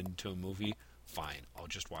turning it into a movie, fine. I'll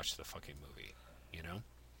just watch the fucking movie.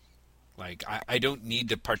 Like, I don't need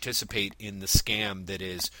to participate in the scam that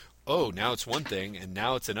is, oh, now it's one thing, and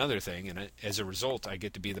now it's another thing, and as a result, I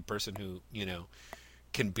get to be the person who,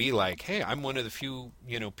 can be like, hey, I'm one of the few,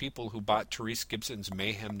 people who bought Therese Gibson's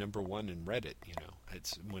Mayhem #1 and read it,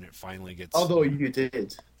 It's when it finally gets... Although you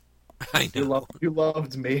did. I know. You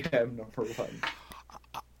loved Mayhem #1.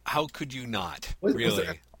 How could you not,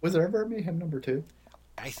 really? Was there ever a Mayhem #2?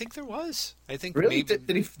 I think there was. I think really?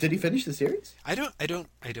 Maybe... Did he finish the series? I don't.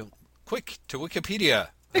 Quick, to Wikipedia.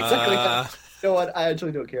 Exactly. You know what? I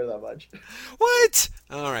actually don't care that much. What?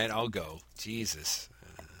 All right, I'll go. Jesus.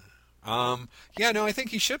 Yeah, no, I think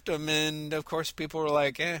he shipped them, and of course people were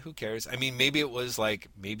like, who cares? I mean, maybe it was like,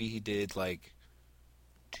 maybe he did like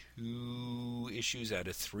 2 issues out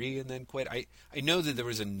of 3 and then quit. I know that there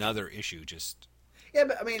was another issue, just... Yeah,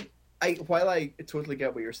 but I mean, while I totally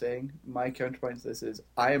get what you're saying, my counterpoint to this is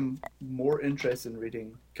I am more interested in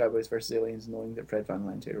reading Cowboys vs. Aliens knowing that Fred Van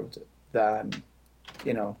Lente wrote it than,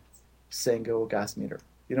 Sengo Gas Meter.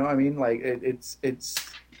 You know what I mean? Like, it's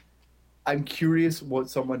I'm curious what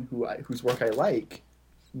someone whose work I like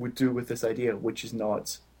would do with this idea, which is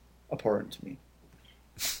not abhorrent to me.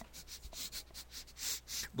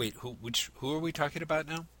 Wait, who are we talking about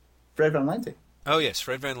now? Fred Van Lente. Oh yes,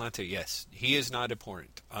 Fred Van Lente. Yes, he is not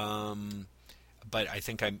abhorrent. But I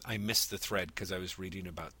think I missed the thread because I was reading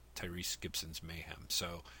about Tyrese Gibson's Mayhem.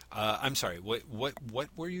 So I'm sorry. What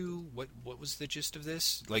were you? What was the gist of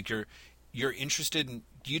this? Like you're interested in?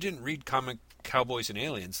 You didn't read Comic Cowboys and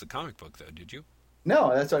Aliens, the comic book, though, did you?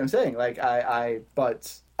 No, that's what I'm saying. Like I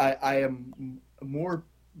am more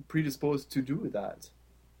predisposed to do that,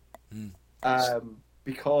 Mm.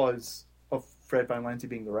 because of Fred Van Lente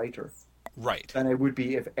being the writer, Right. than I would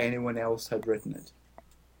be if anyone else had written it.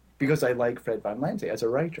 Because I like Fred Van Lente as a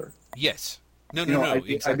writer. Yes. No, You no, know, no. I'd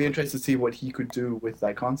be Exactly. interested to see what he could do with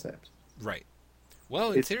that concept. Right.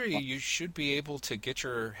 Well, in It's theory, you should be able to get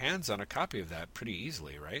your hands on a copy of that pretty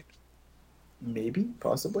easily, right? maybe,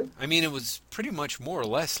 possibly. I mean, it was pretty much more or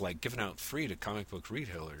less like given out free to comic book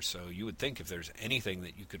retailers, so you would think if there's anything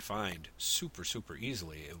that you could find super, super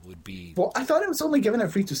easily, it would be... Well, I thought it was only given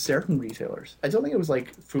out free to certain retailers. I don't think it was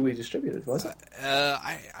like fully distributed, was it?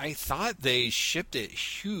 I thought they shipped it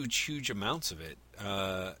huge amounts of it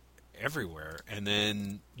everywhere, and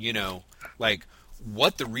then, like,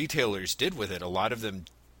 what the retailers did with it, a lot of them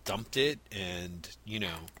dumped it, and,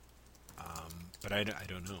 but I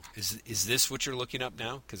don't know. Is this what you're looking up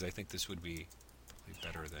now? Because I think this would be probably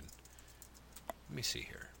better than... Let me see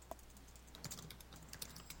here.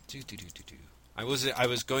 I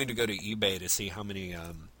was going to go to eBay to see how many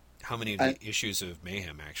of the issues of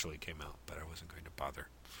Mayhem actually came out, but I wasn't going to bother.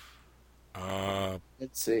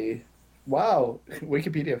 Let's see. Wow,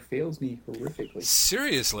 Wikipedia fails me horrifically.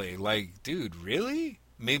 Seriously, like, dude, really?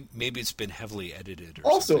 Maybe it's been heavily edited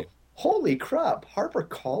or Also, something. holy crap,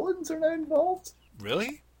 HarperCollins are now involved?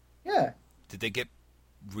 Really? Yeah. Did they get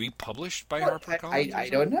republished by Well, HarperCollins? I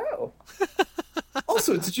don't know.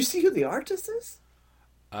 Also, did you see who the artist is?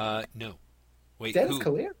 No. Wait, Dennis who?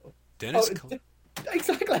 Calero. Dennis Oh, Cal-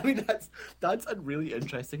 Exactly. I mean, that's a really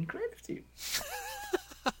interesting creative team.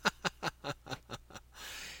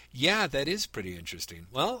 Yeah, that is pretty interesting.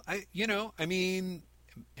 Well, I mean,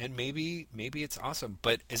 and maybe it's awesome.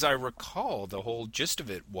 But as I recall, the whole gist of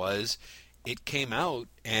it was it came out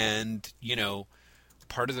and,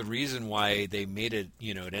 part of the reason why they made it,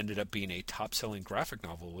 it ended up being a top-selling graphic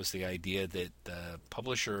novel was the idea that the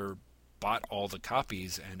publisher bought all the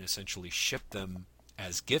copies and essentially shipped them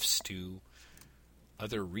as gifts to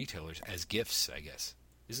other retailers, as gifts, I guess.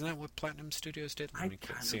 Isn't that what Platinum Studios did? I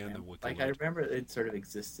can't see on the remember. Wikiload. Like, I remember it sort of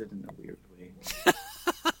existed in a weird way.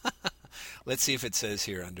 Let's see if it says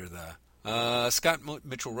here under the... Scott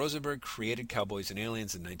Mitchell Rosenberg created Cowboys and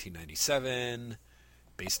Aliens in 1997,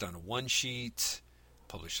 based on a one-sheet,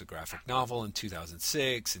 published the graphic novel in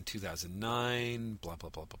 2006, in 2009, blah, blah,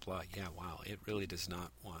 blah, blah, blah. Yeah, wow, it really does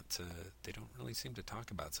not want to... They don't really seem to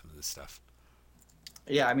talk about some of this stuff.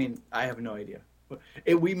 Yeah, I mean, I have no idea.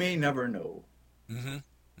 We may never know.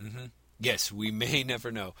 Yes, we may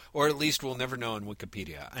never know. Or at least we'll never know on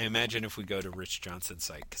Wikipedia. I imagine if we go to Rich Johnson's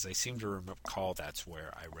site, because I seem to recall that's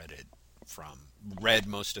where I read it from. Read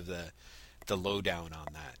most of the lowdown on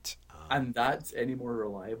that. And that's any more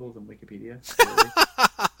reliable than Wikipedia?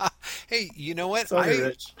 Really? Hey, you know what? Sorry,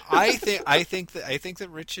 Rich. I think that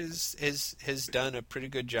Rich has done a pretty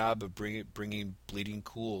good job of bringing Bleeding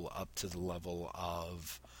Cool up to the level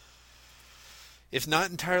of, if not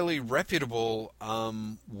entirely reputable,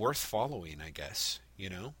 worth following, I guess.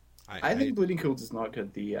 I think Bleeding Cool does not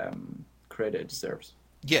get the credit it deserves.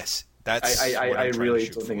 Yes, that's. I really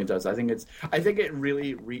don't think it does. I think it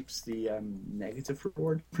really reaps the negative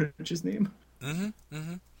reward for Rich's name.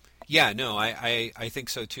 Yeah, no, I think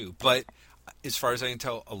so too. But as far as I can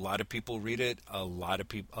tell, a lot of people read it. A lot of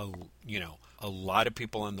people, a lot of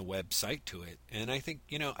people on the website to it. And I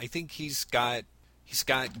think he's got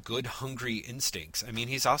good hungry instincts. I mean,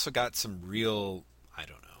 he's also got some real, I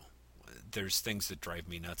don't know. There's things that drive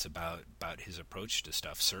me nuts about his approach to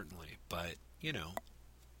stuff, certainly. But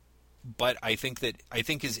but I think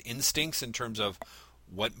his instincts in terms of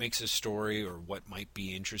what makes a story or what might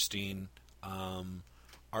be interesting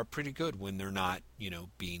are pretty good when they're not,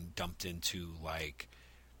 being dumped into like,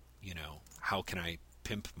 how can I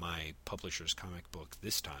pimp my publisher's comic book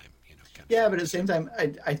this time? Kind of Yeah, thing. but at the same time,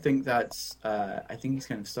 I think that's I think he's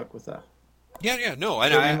kind of stuck with that. Yeah, no, I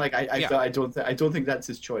mean, like yeah. I don't think that's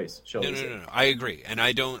his choice. Shall we say. No. I agree, and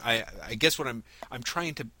I don't. I guess what I'm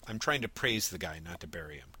trying to praise the guy, not to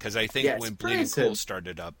bury him, because I think Yes, when Bleeding praise Cool him.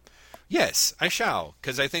 started up, yes, I shall,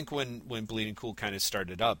 because I think when Bleeding Cool kind of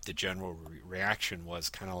started up, the general reaction was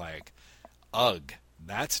kind of like, ugh,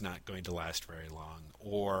 that's not going to last very long,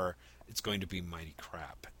 or it's going to be mighty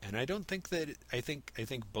crap. And I don't think that. I think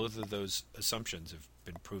both of those assumptions have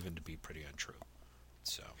been proven to be pretty untrue.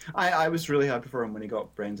 So I was really happy for him when he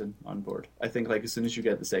got Brendan on board. I think like as soon as you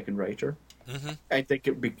get the second writer, I think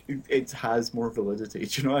it has more validity.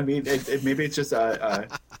 Do you know what I mean? Maybe it's just a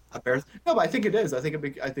a birth. No, but I think it is. I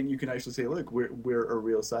think you can actually say, look, we're a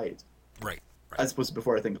real site. Right. Right. As opposed to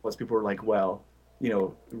before, I think lots of people were like, well,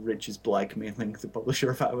 Rich is blackmailing the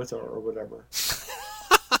publisher of Avatar or whatever.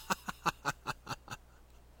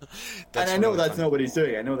 And I know that's not what he's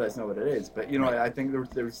doing. I know that's not what it is. But Right. I think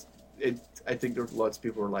I think there lots of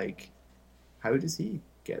people were like, how does he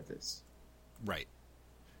get this? Right.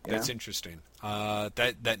 You That's know? interesting.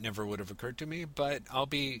 That never would have occurred to me, but I'll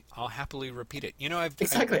happily repeat it.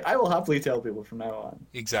 Exactly. I will happily tell people from now on.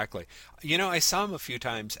 Exactly. I saw him a few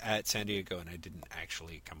times at San Diego, and I didn't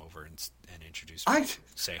actually come over and introduce me,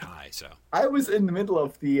 say hi. So. I was in the middle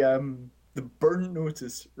of the burn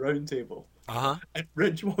notice roundtable. Uh-huh. And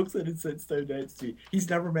Rich walks in and sits down next to me. He's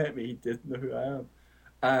never met me. He doesn't know who I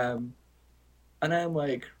am. And I'm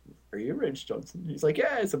like, are you Rich Johnson? He's like,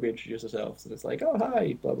 yeah, somebody introduce yourself. And it's like, oh,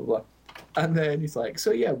 hi, blah, blah, blah. And then he's like,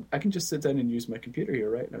 so yeah, I can just sit down and use my computer here,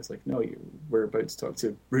 right? And I was like, no, we're about to talk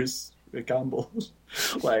to Bruce Campbell.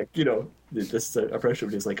 Like, this is a pressure.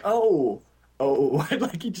 And he's like, oh. And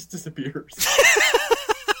like, he just disappears.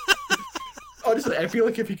 Honestly, I feel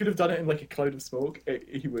like if he could have done it in like a cloud of smoke,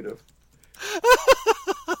 he would have.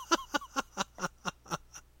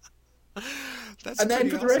 And then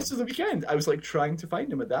for the rest of the weekend, I was like trying to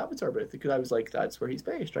find him at the Avatar booth because I was like, that's where he's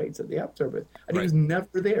based, right? It's at the Avatar booth. And he was never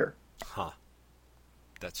there. Huh.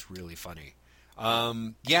 That's really funny.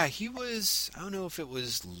 Yeah, he was, I don't know if it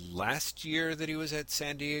was last year that he was at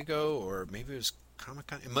San Diego or maybe it was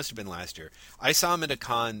Comic-Con. It must have been last year. I saw him at a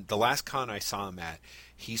con, the last con I saw him at,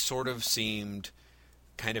 he sort of seemed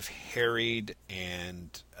kind of harried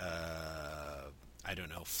and, I don't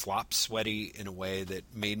know, flop sweaty in a way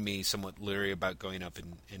that made me somewhat leery about going up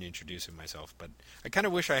and introducing myself. But I kind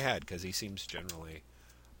of wish I had because he seems generally,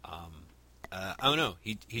 I don't know,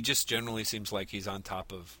 he just generally seems like he's on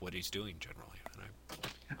top of what he's doing generally.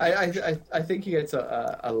 I think he gets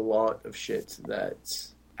a lot of shit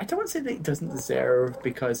that I don't want to say that he doesn't deserve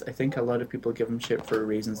because I think a lot of people give him shit for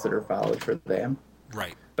reasons that are valid for them.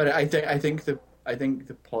 Right. But I think the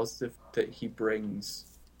positive that he brings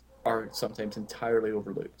are sometimes entirely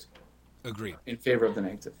overlooked. Agreed. In favor of the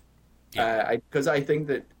negative. Yeah. Because I think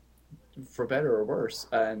that, for better or worse,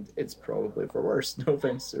 and it's probably for worse, no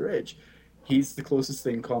offense to Rich, he's the closest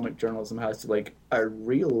thing comic journalism has to like a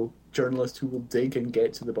real journalist who will dig and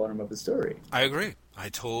get to the bottom of the story. I agree. I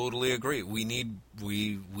totally agree. We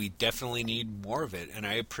definitely need more of it, and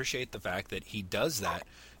I appreciate the fact that he does that.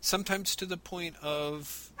 Sometimes to the point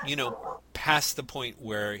of, past the point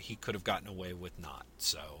where he could have gotten away with not.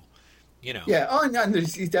 So, Yeah, and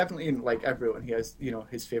he's definitely in, like, everyone. He has,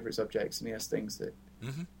 his favorite subjects, and he has things that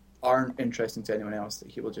aren't interesting to anyone else that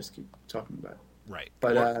he will just keep talking about. Right.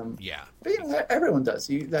 But, yeah. But, everyone does.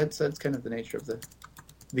 That's kind of the nature of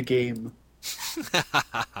the game.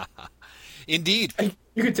 Indeed.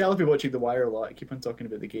 You could tell if you're watching The Wire a lot. I keep on talking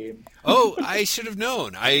about the game. Oh, I should have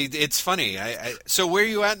known. It's funny. So where are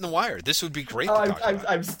you at in The Wire? This would be great to talk about.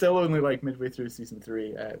 I'm still only like midway through season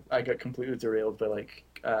 3. I got completely derailed by like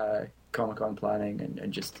Comic-Con planning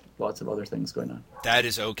and just lots of other things going on. That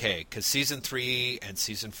is okay, because season 3 and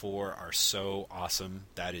season 4 are so awesome.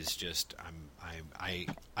 That is just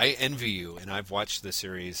I envy you, and I've watched the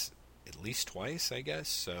series at least twice, I guess.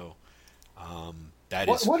 So that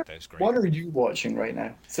is great. What are you watching right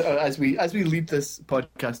now? So as we lead this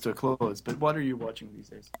podcast to a close, but what are you watching these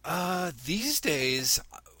days? These days,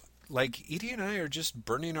 like Edie and I are just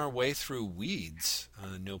burning our way through weeds,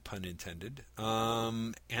 no pun intended.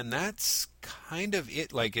 And that's kind of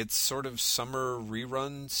it. Like it's sort of summer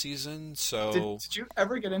rerun season. So did you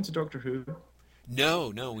ever get into Doctor Who?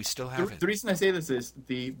 No, we still haven't. The reason I say this is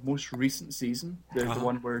the most recent season, the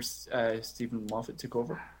one where Stephen Moffat took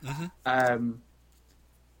over,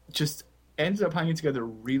 just ended up hanging together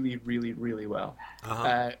really, really, really well.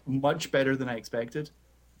 Much better than I expected.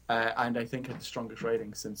 And I think had the strongest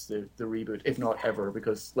writing since the reboot, if not ever,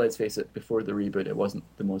 because let's face it, before the reboot, it wasn't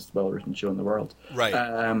the most well-written show in the world. Right.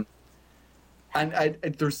 And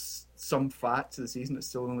there's some fat to the season. It's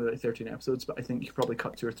still only like 13 episodes, but I think you could probably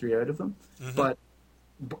cut 2 or 3 out of them. But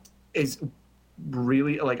is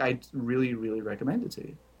really, like, I really, really recommend it to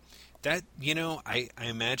you. That, I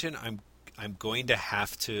imagine I'm going to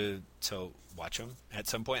have to watch them at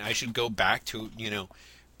some point. I should go back to,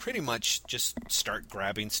 pretty much just start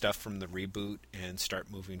grabbing stuff from the reboot and start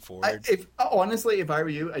moving forward. Honestly, if I were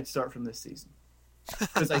you, I'd start from this season.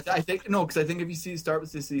 Because I think if you start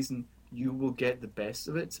with this season, you will get the best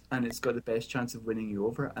of it, and it's got the best chance of winning you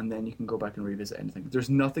over, and then you can go back and revisit anything. There's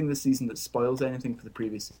nothing this season that spoils anything for the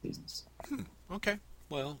previous seasons. Okay.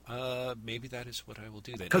 Well, maybe that is what I will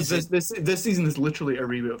do then. Because this season is literally a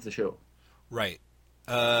reboot of the show. Right.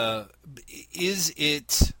 Is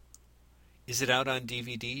it Is it out on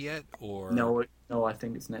DVD yet, or No, no, I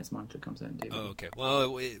think it's next month it comes out on DVD. Oh, okay.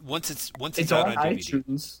 Well, once it's It's out on on DVD.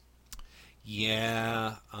 iTunes.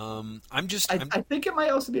 Yeah. I think it might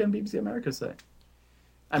also be on BBC America's site.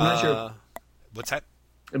 I'm not sure. What's that?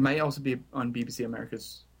 It might also be on BBC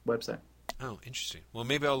America's website. Oh, interesting. Well,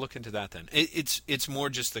 maybe I'll look into that then. It's more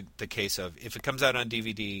just the case of if it comes out on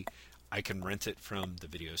DVD, I can rent it from the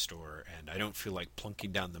video store, and I don't feel like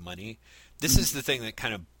plunking down the money. This is the thing that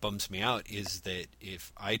kind of bums me out, is that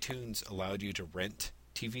if iTunes allowed you to rent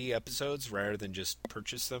TV episodes rather than just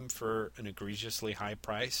purchase them for an egregiously high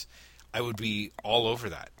price, I would be all over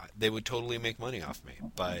that. They would totally make money off me.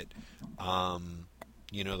 But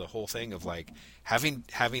the whole thing of like having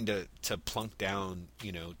to plunk down,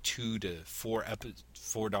 $2 to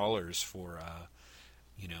 $4 for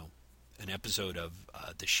an episode of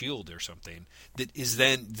The Shield or something that is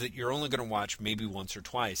then that you're only going to watch maybe once or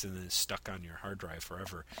twice and then it's stuck on your hard drive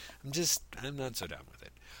forever. I'm not so down with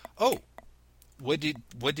it. Oh, what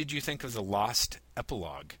did you think of the Lost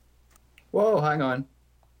epilogue? Whoa, hang on.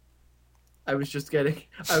 I was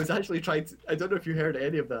actually trying to, I don't know if you heard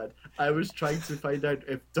any of that. I was trying to find out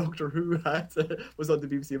if Doctor Who was on the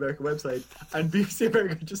BBC America website, and BBC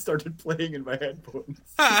America just started playing in my headphones.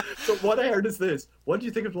 So what I heard is this: what do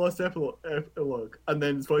you think of the Lost epilogue? And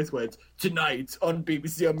then his voice went, "Tonight on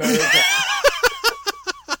BBC America."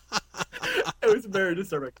 It was very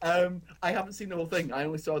disturbing. I haven't seen the whole thing. I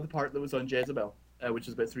only saw the part that was on Jezebel, which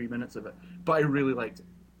is about 3 minutes of it. But I really liked it.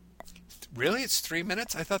 Really? It's 3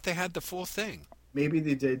 minutes? I thought they had the full thing. Maybe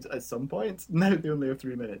they did at some point. Now they only have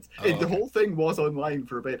 3 minutes. Oh, the whole thing was online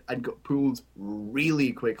for a bit and got pulled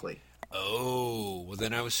really quickly. Oh, well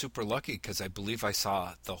then I was super lucky because I believe I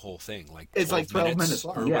saw the whole thing. Like it's like 12 minutes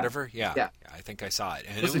long, or whatever. Yeah. I think I saw it.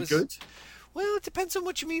 And was it good? Well, it depends on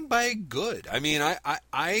what you mean by good. I mean,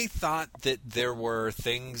 I thought that there were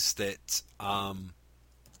things that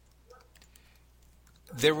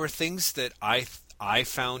I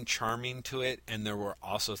found charming to it, and there were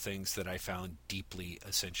also things that I found deeply,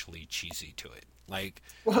 essentially cheesy to it. Like,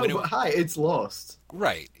 it's Lost,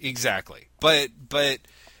 right? Exactly. But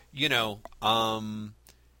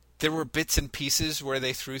there were bits and pieces where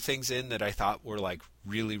they threw things in that I thought were like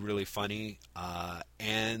really, really funny,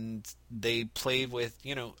 and they played with,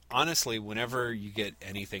 honestly, whenever you get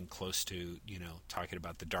anything close to, talking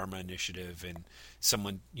about the Dharma Initiative and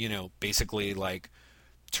someone, basically like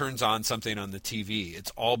turns on something on the TV, it's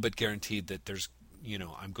all but guaranteed that there's,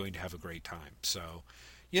 I'm going to have a great time. So,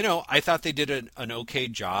 I thought they did an okay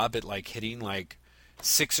job at like hitting like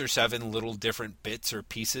 6 or 7 little different bits or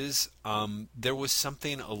pieces. There was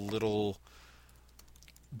something a little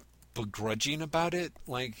begrudging about it.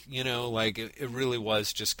 Like, it really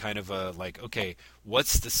was just kind of a like, okay,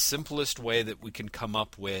 what's the simplest way that we can come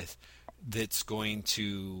up with that's going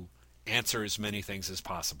to answer as many things as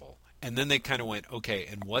possible? And then they kind of went, okay,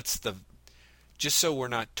 and just so we're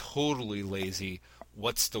not totally lazy,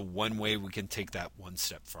 what's the one way we can take that one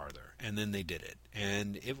step farther? And then they did it.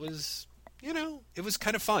 And it was, it was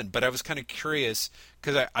kind of fun. But I was kind of curious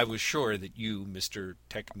because I was sure that you, Mr.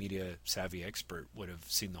 Tech Media Savvy Expert, would have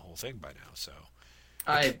seen the whole thing by now. So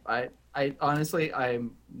I honestly,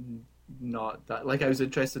 I'm not that, like, I was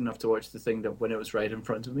interested enough to watch the thing that when it was right in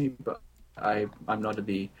front of me, but I'm not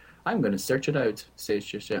I'm going to search it out stage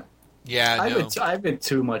just yet. Yeah, I've got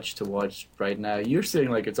too much to watch right now. You're saying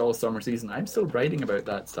like it's all summer season. I'm still writing about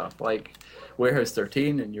that stuff, like Warehouse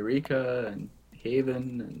 13 and Eureka and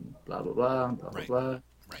Haven and blah blah blah blah right. blah.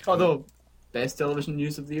 Right. Although, best television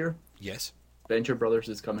news of the year. Yes. Venture Brothers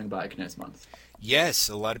is coming back next month. Yes,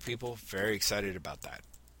 a lot of people very excited about that.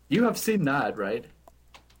 You have seen that, right?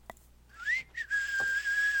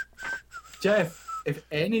 Jeff, if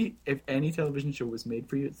any television show was made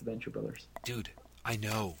for you, it's the Venture Brothers. Dude, I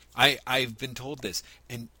know. I've been told this,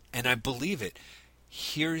 and I believe it.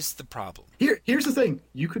 Here's the problem. Here's the thing.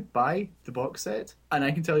 You could buy the box set, and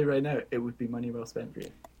I can tell you right now, it would be money well spent for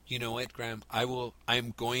you. You know what, Graham?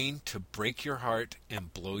 I'm going to break your heart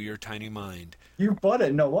and blow your tiny mind. You bought it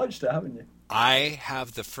and not watched it, haven't you? I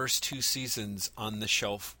have the first 2 seasons on the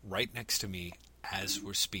shelf right next to me as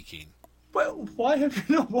we're speaking. Well, why have you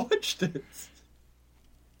not watched it?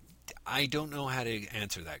 I don't know how to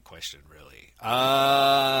answer that question, really.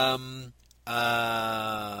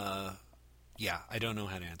 Yeah, I don't know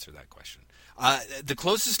how to answer that question. The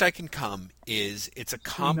closest I can come is it's a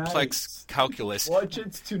complex calculus. Watch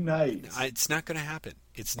it tonight. It's not going to happen.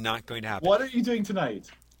 It's not going to happen. What are you doing tonight?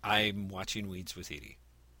 I'm watching Weeds with Edie.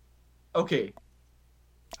 Okay.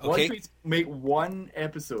 Watch me make one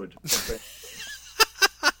episode.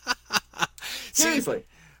 Seriously.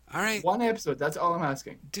 All right. One episode. That's all I'm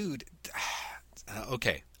asking. Dude.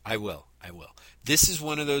 Okay, I will. I will. This is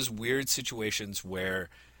one of those weird situations where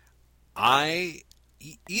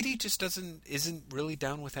Edie just isn't really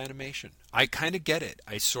down with animation. I kind of get it.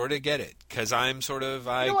 I sort of get it because I'm sort of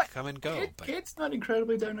You know what? come and go. But Kate's not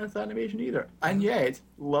incredibly down with animation either, and yet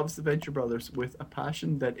loves the Venture Brothers with a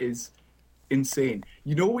passion that is insane.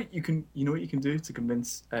 You know what you can do to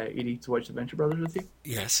convince Edie to watch the Venture Brothers with you?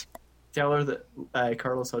 yes, Tell her that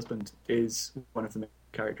Carla's husband is one of the main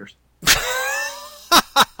characters.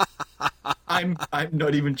 I'm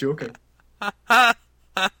not even joking.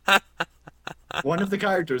 One of the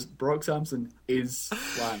characters, Brock Sampson, is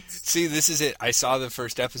Lance. see, this is it. I saw the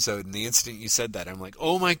first episode, and the instant you said that, I'm like,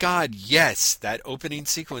 oh my god, yes, that opening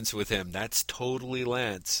sequence with him. That's totally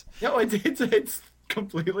Lance. No, it's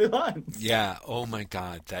completely Lance. Yeah. Oh my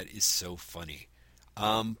god, that is so funny.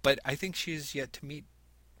 But I think she's yet to meet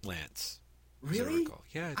Lance. Really? Zurichel.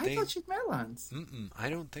 Yeah, I thought she'd met Lance. I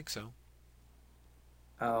don't think so.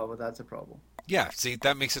 Oh, well, that's a problem. Yeah, see,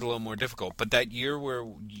 that makes it a little more difficult. But that year where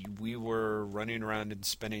we were running around and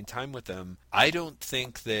spending time with them, I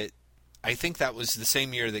think that was the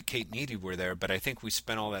same year that Kate and Edie were there, but I think we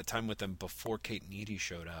spent all that time with them before Kate and Edie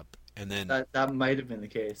showed up. And then That might have been the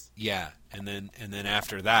case. yeah, and then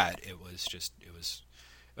after that it was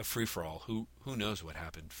a free for all. Who knows what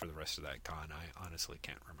happened for the rest of that con? I honestly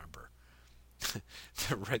can't remember.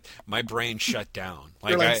 My brain shut down.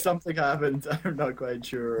 Something happened. I'm not quite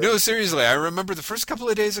sure. No, seriously, I remember the first couple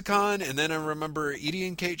of days of con, and then I remember Edie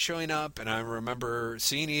and Kate showing up, and I remember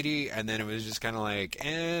seeing Edie, and then it was just kind of like,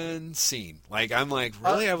 and scene. Like, I'm like,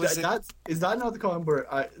 really? Is that not the con where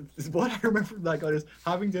what I remember from that con is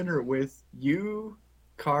having dinner with you,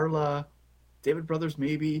 Carla, David Brothers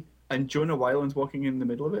maybe, and Jonah Wyland's walking in the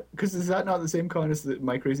middle of it? Because is that not the same con as the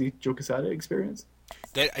My Crazy Joe Quesada experience?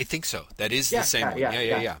 I think so. That is the same one.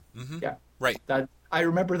 Yeah. Mm-hmm. Yeah. Right. I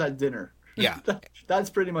remember that dinner. Yeah. That's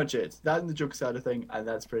pretty much it. That and the Joe Quesada thing, and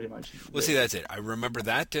that's pretty much it. Well, see, that's it. I remember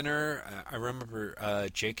that dinner. I remember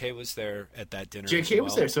J.K. was there at that dinner. J.K.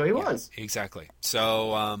 was there, so he was. Exactly.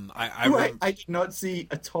 So I did not see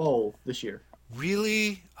at all this year.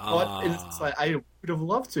 Really? It's like, I would have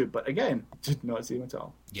loved to, but again, did not see him at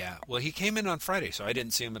all. Yeah. Well, he came in on Friday, so I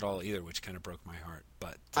didn't see him at all either, which kind of broke my heart.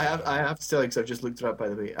 But I have to tell you, because I've just looked it up, by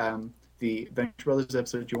the way. The Venture Brothers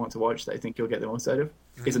episode you want to watch that I think you'll get the most out of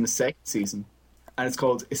is in the second season, and it's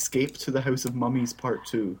called Escape to the House of Mummies Part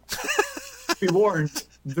 2. Be warned,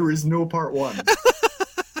 there is no Part 1.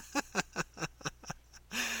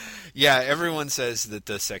 Yeah, everyone says that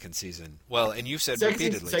the second season. Well, and you've said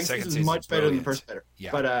repeatedly, second season is much better than the first.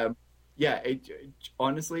 Yeah. But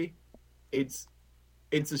honestly, it's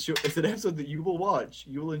a show. It's an episode that you will watch,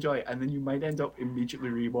 you will enjoy, and then you might end up immediately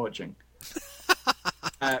rewatching.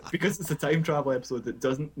 Because it's a time travel episode that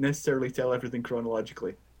doesn't necessarily tell everything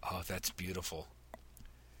chronologically. Oh, that's beautiful.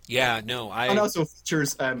 Yeah, no, and also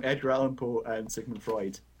features Edgar Allan Poe and Sigmund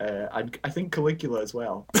Freud, and I think Caligula as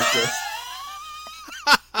well.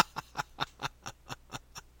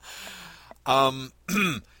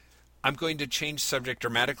 I'm going to change subject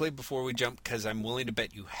dramatically before we jump, because I'm willing to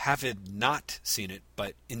bet you haven't not seen it.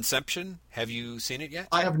 But Inception, have you seen it yet?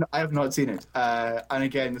 I have not seen it. And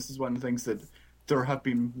again, this is one of the things that there have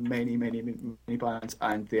been many plans,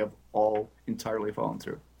 and they have all entirely fallen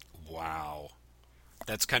through. Wow.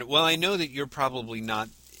 That's kind of... Well, I know that you're probably not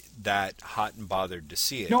that hot and bothered to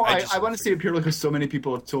see it. No, I want to see it purely because so many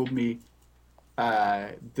people have told me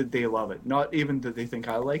that they love it. Not even that they think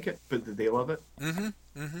I like it, but that they love it.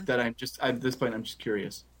 That at this point, I'm just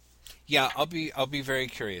curious. Yeah, I'll be very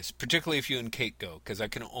curious, particularly if you and Kate go, because I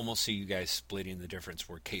can almost see you guys splitting the difference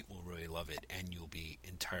where Kate will really love it and you'll be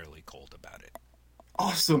entirely cold about it.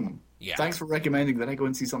 Awesome. Yeah. Thanks for recommending that I go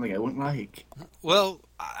and see something I won't like. Well,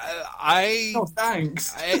 Oh,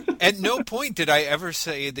 thanks. At no point did I ever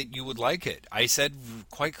say that you would like it. I said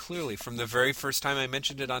quite clearly from the very first time I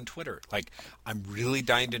mentioned it on Twitter, like, I'm really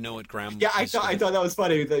dying to know what Graham... Yeah, I thought that was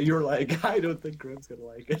funny that you were like, I don't think Graham's going to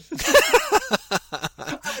like it.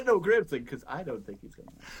 I know Graham's thing, because I don't think he's going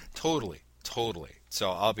to like it. Totally. So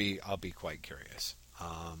I'll be quite curious.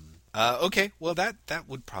 Okay, well, that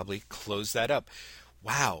would probably close that up.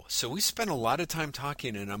 Wow. So we spent a lot of time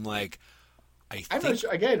talking, and I'm like, I'm not sure.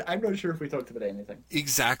 Again, I'm not sure if we talked about anything.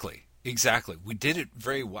 Exactly. We did it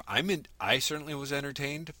very well. I certainly was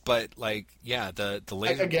entertained, but the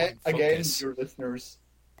laser again, your listeners,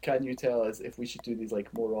 can you tell us if we should do these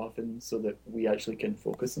more often so that we actually can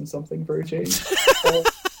focus on something for a change? Or,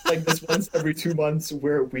 this once every 2 months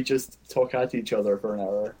where we just talk at each other for an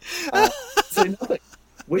hour, say nothing.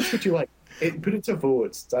 Which would you like? Put it to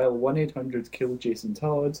vote. Dial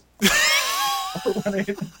 1-800-KILL-JASON-TODD.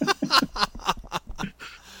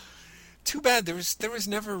 too bad. There was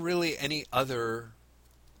never really any other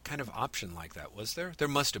kind of option like that, was there? There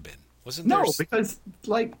must have been, wasn't there? No, because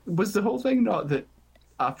like was the whole thing not that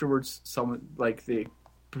afterwards someone like they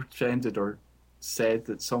pretended or said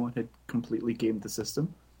that someone had completely gamed the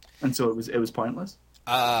system, and so it was pointless.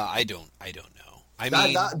 I don't know. I That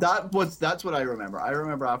mean, that that was that's what I remember. I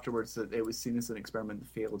remember afterwards that it was seen as an experiment that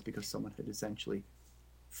failed because someone had essentially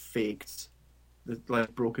faked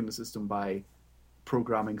like broken the system by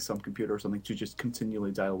programming some computer or something to just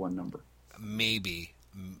continually dial one number. maybe.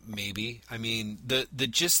 I mean, the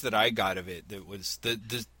gist that I got of it, that was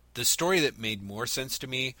the story that made more sense to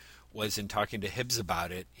me was in talking to Hibbs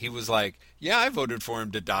about it. He was like, "Yeah, I voted for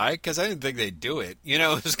him to die because I didn't think they'd do it."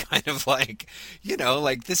 It was kind of like,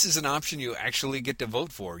 like this is an option you actually get to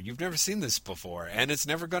vote for. You've never seen this before, and it's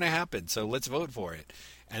never going to happen. So let's vote for it.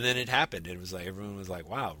 And then it happened. It was like everyone was like,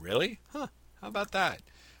 "Wow, really? Huh? How about that?"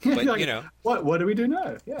 But Like, what do we do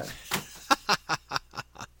now? Yeah.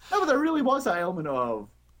 No, but there really was that element of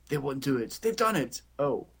they won't do it. They've done it.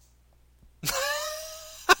 Oh.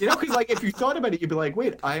 Because like if you thought about it, you'd be like,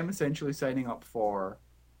 wait, I am essentially signing up for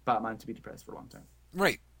Batman to be depressed for a long time.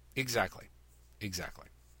 right, exactly, exactly.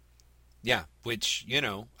 Yeah, which,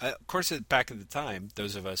 of course, back at the time,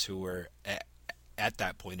 those of us who were at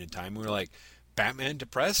that point in time, we were like, Batman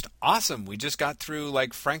depressed? Awesome. We just got through,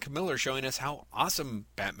 like, Frank Miller showing us how awesome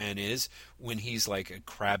Batman is when he's, like, a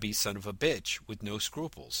crabby son of a bitch with no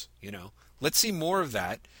scruples. Let's see more of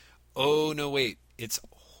that. Oh, no, wait. It's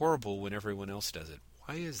horrible when everyone else does it.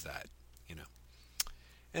 Why is that? You know?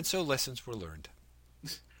 And so lessons were learned.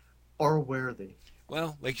 Or were they?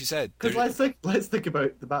 Well, like you said, Because let's think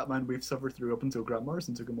about the Batman we've suffered through up until Grant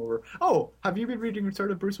Morrison took him over. Oh, have you been reading Return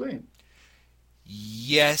of Bruce Wayne?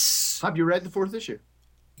 yes, Have you read the fourth issue?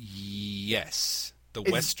 yes, the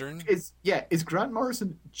Is, Western, is Grant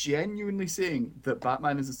Morrison genuinely saying that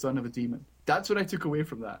Batman is the son of a demon? That's what I took away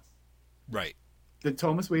from that. right, That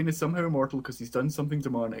Thomas Wayne is somehow immortal because he's done something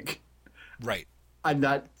demonic, right. and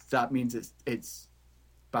that means it's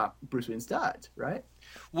Bruce Wayne's dad, right?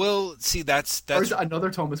 Well, see, that's Or is it another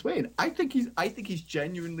Thomas Wayne? I think he's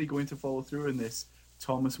genuinely going to follow through in this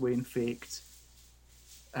Thomas Wayne faked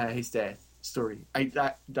his death story.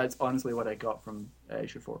 That's honestly what I got from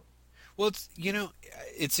issue 4. well,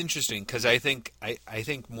 it's interesting because I think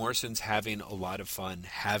Morrison's having a lot of fun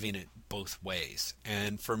having it both ways,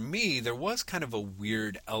 and for me, there was kind of a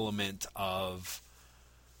weird element of.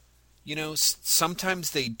 Sometimes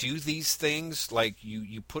they do these things, like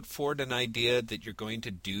you put forward an idea that you're going to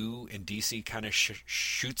do, and DC kind of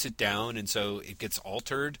shoots it down, and so it gets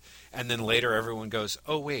altered, and then later everyone goes,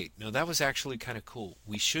 oh, wait, no, that was actually kind of cool.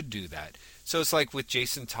 We should do that. So it's like with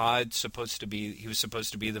Jason Todd, he was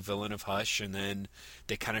supposed to be the villain of Hush, and then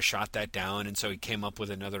they kind of shot that down, and so he came up with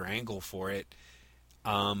another angle for it.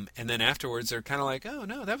 And then afterwards, they're kind of like, oh,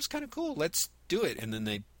 no, that was kind of cool. Let's do it. And then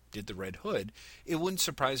they did the Red Hood. It wouldn't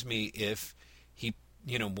surprise me if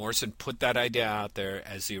Morrison put that idea out there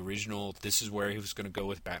as the original, this is where he was going to go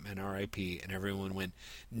with Batman R.I.P., and everyone went,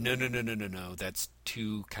 no, no, no, no, no, no, that's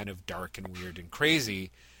too kind of dark and weird and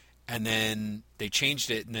crazy. And then they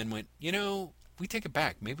changed it and then went, we take it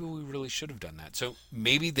back. Maybe we really should have done that. So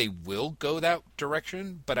maybe they will go that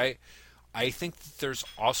direction, but I think that there's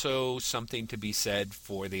also something to be said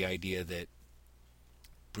for the idea that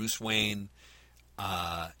Bruce Wayne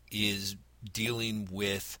is dealing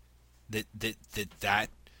with that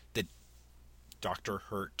Dr.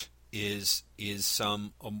 Hurt is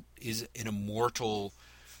an immortal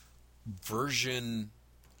version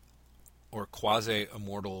or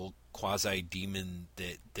quasi-immortal quasi-demon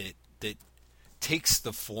that takes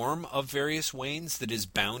the form of various Waynes, that is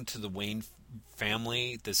bound to the Wayne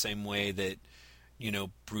family the same way that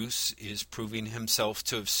Bruce is proving himself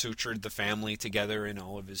to have sutured the family together in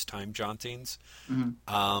all of his time jauntings.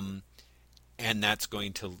 Mm-hmm. And that's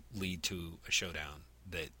going to lead to a showdown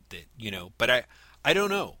but I don't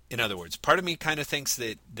know. In other words, part of me kind of thinks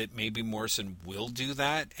that maybe Morrison will do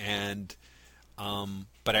that, and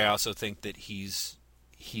but I also think that he's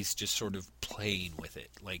just sort of playing with it,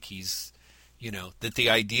 like he's that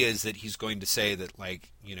the idea is that he's going to say that,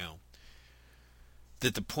 like,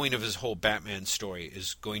 that the point of his whole Batman story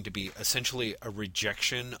is going to be essentially a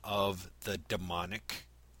rejection of the demonic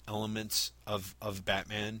elements of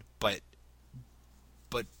Batman, but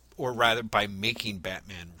or rather by making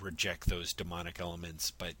Batman reject those demonic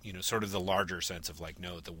elements, but sort of the larger sense of, like,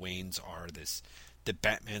 no, the Waynes are this, that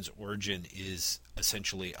Batman's origin is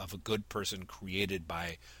essentially of a good person created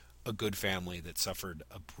by a good family that suffered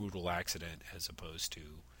a brutal accident, as opposed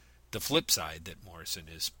to the flip side that Morrison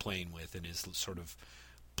is playing with in his sort of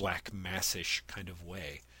Black Massish kind of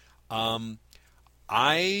way.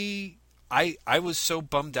 I I was so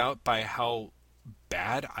bummed out by how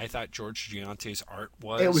bad I thought George Giante's art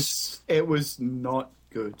was. It was not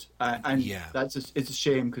good, and Yeah. it's a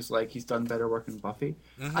shame because like he's done better work in Buffy,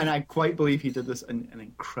 Hmm. and I quite believe he did this in an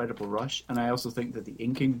incredible rush, and I also think that the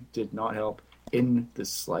inking did not help in the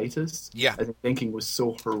slightest. Yeah. I think the inking was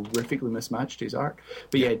so horrifically mismatched his art,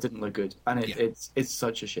 but Yeah. yeah, it didn't look good, and Yeah. it's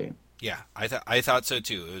such a shame. Yeah, I thought so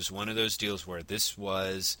too. It was one of those deals where this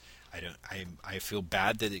was I feel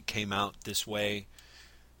bad that it came out this way,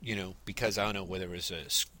 because I don't know whether it was a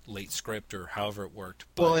late script or however it worked,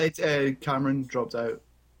 Well, but Cameron dropped out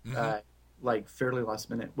mhm. uh, like fairly last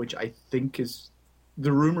minute, which I think is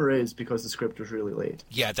the rumor is because the script was really late.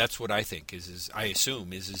 Yeah, that's what I think is I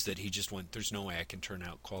assume is that he just went, there's no way I can turn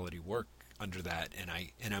out quality work under that,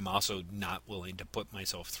 and I'm also not willing to put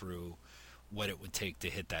myself through what it would take to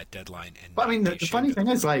hit that deadline and But I not mean, be the ashamed funny of thing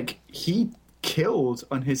it. is, like, he killed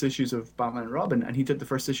on his issues of Batman and Robin, and he did the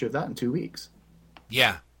first issue of that in 2 weeks.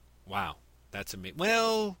 Yeah. Wow. That's amazing.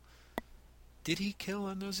 Well, did he kill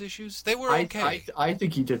on those issues? They were okay. I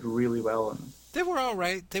think he did really well on them. They were all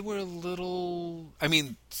right. They were a little. I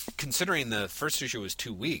mean, considering the first issue was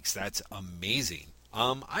 2 weeks, that's amazing.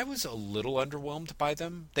 I was a little underwhelmed by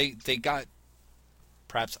them. They got,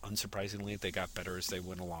 perhaps unsurprisingly, they got better as they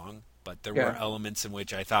went along. But there were Yeah, elements in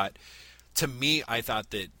which I thought, to me, I thought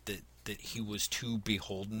that he was too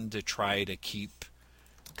beholden to try to keep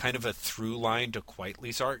kind of a through line to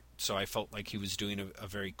Quitely's art. So I felt like he was doing a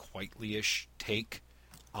very Quitely-ish take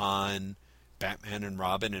on Batman and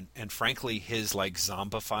Robin, and frankly, his like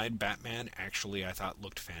zombified Batman actually I thought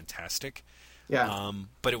looked fantastic. yeah,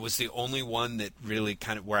 But it was the only one that really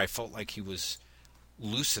kind of where I felt like he was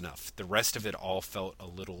loose enough. The rest of it all felt a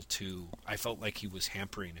little too. I felt like he was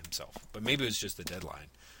hampering himself, but maybe it was just the deadline.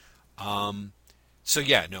 Um, so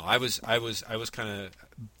yeah, no, I was kind of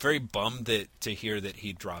very bummed that to hear that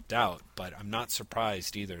he dropped out, but I'm not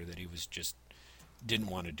surprised either that he was just didn't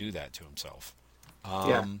want to do that to himself.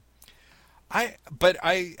 yeah. Um, I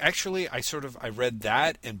read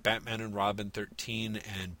that and Batman and Robin 13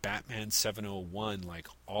 and Batman 701 like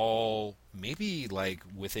all maybe like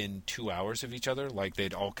within 2 hours of each other. Like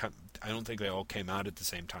they'd all come. I don't think they all came out at the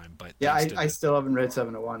same time, but Yeah, thanks to I the still haven't read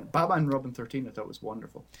 701. Batman and Robin 13 I thought was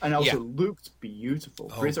wonderful. And also yeah. looked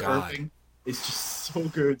beautiful. Oh Fraser God. Irving is just so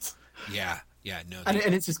good. Yeah. Yeah. No. And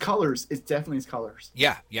it's his colors. It's definitely his colors.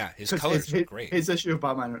 Yeah. Yeah. His Because colors are great. his issue of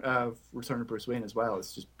Batman Return of Bruce Wayne as well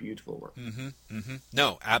is just beautiful work. Mm-hmm. Mm-hmm.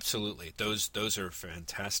 No, absolutely. Those are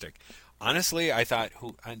fantastic. Honestly, I thought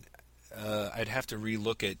I'd have to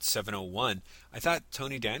relook at 701. I thought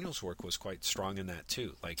Tony Daniels' work was quite strong in that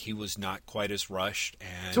too. Like he was not quite as rushed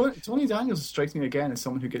and Tony Daniels strikes me again as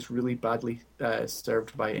someone who gets really badly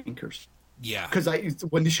served by inkers. yeah, Because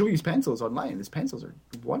when they show you his pencils online, his pencils are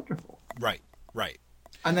wonderful. right, right,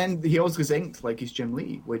 And then he also gets inked like he's Jim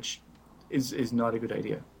Lee, which is not a good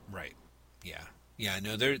idea. right. Yeah, yeah.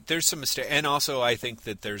 No, there's some mistake, and also I think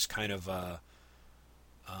that there's kind of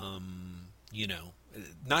you know,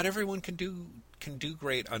 not everyone can do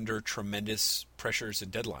great under tremendous pressures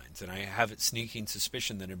and deadlines. And I have a sneaking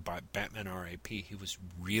suspicion that in Batman R.I.P. he was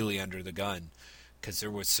really under the gun because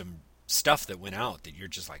there was some stuff that went out that you're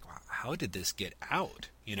just like, wow, how did this get out?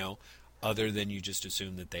 Other than you just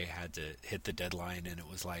assume that they had to hit the deadline and it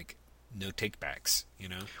was like no takebacks.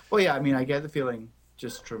 Well, yeah, I mean, I get the feeling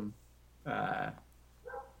just from uh,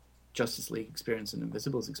 Justice League experience and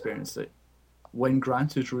Invisible's experience that when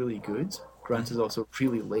Grant is really good, Grant is also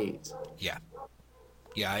really late. Yeah,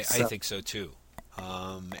 yeah, I So, think so too.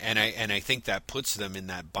 And I think that puts them in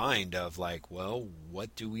that bind of like, well,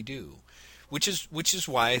 what do we do? Which is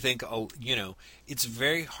why I think it's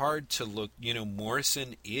very hard to look.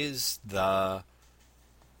 Morrison is the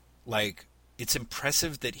like. It's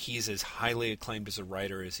impressive that he's as highly acclaimed as a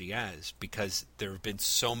writer as he has because there have been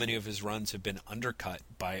so many of his runs have been undercut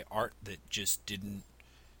by art that just didn't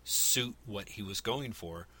suit what he was going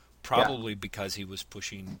for. yeah. Probably because he was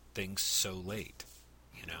pushing things so late.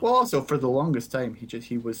 Well, also for the longest time, he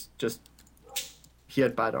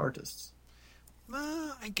had bad artists.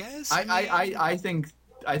 I guess. I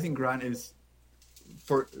think Grant is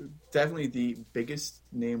for definitely the biggest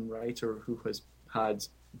name writer who has had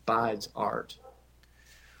bad art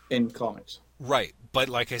in comics. Right, but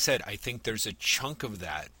like I said, I think there's a chunk of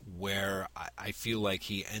that where I feel like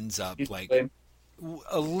he ends up You like blame-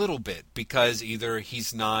 a little bit because either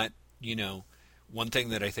he's not, one thing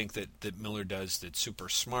that I think that Miller does that's super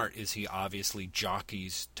smart is he obviously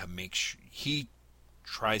jockeys to make he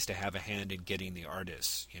tries to have a hand in getting the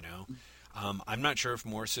artists. I'm not sure if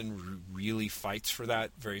Morrison really fights for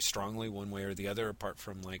that very strongly one way or the other, apart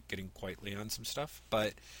from like getting quietly on some stuff,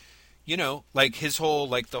 but you know, like his whole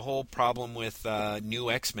the whole problem with New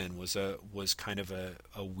X-Men was kind of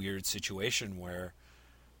a weird situation where,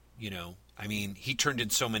 you know, I mean, he turned in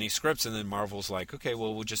so many scripts, and then Marvel's like, okay,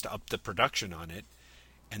 well, we'll just up the production on it,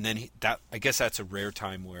 and then I guess that's a rare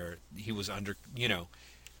time where he was under, you know,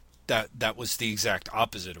 that was the exact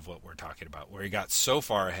opposite of what we're talking about, where he got so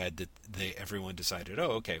far ahead that everyone decided,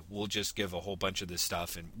 oh, okay, we'll just give a whole bunch of this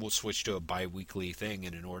stuff, and we'll switch to a bi-weekly thing,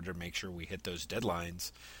 and in order to make sure we hit those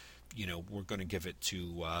deadlines, you know, we're going to give it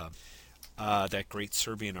to that great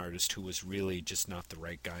Serbian artist who was really just not the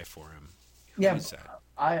right guy for him. Who was that?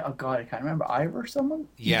 Oh God, I can't remember. Ivor someone?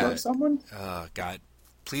 Yeah. Ivor someone? God,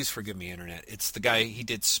 please forgive me, Internet. It's the guy, he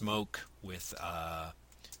did Smoke with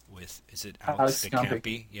is it Alex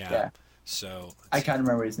DeCampi? Yeah. So I can't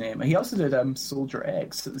remember his name. He also did Soldier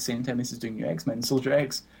X at the same time as he's doing New X-Men. Soldier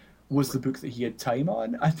X was the book that he had time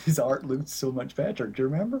on, and his art looked so much better. Do you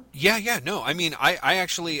remember? Yeah. No, I mean, I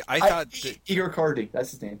thought that Igor Cordy,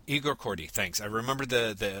 that's his name. Igor Cordy. Thanks. I remember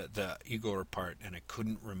the Igor part, and I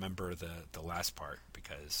couldn't remember the last part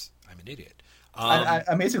because I'm an idiot.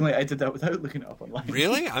 Amazingly, I did that without looking it up online.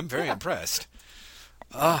 Really? I'm very impressed.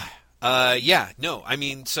 Yeah. No, I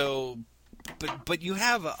mean, so, but you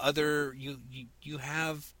have other you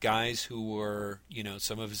have guys who were, you know,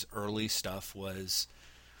 some of his early stuff was,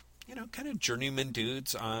 you know, kind of journeyman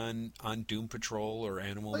dudes on Doom Patrol or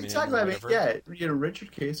Animal Man. Exactly. Or whatever. I mean, yeah, you know,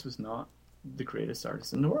 Richard Case was not the greatest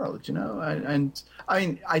artist in the world, you know, and I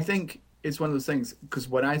mean, I think it's one of those things, because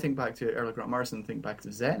when I think back to early Grant Morrison, I think back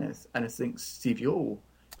to Zenith, and I think Steve Yeowell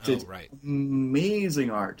did amazing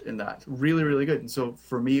art in that, really, really good. And so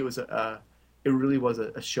for me, it really was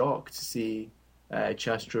a shock to see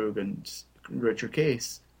Chastrogue and Richard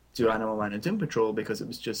Case do Animal Man and Doom Patrol, because it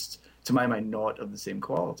was just, to my mind, not of the same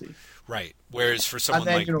quality. Right. Whereas for someone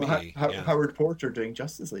like me, Howard Porter doing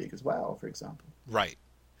Justice League as well, for example. Right.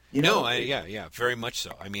 You know, yeah, very much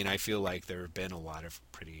so. I mean, I feel like there have been a lot of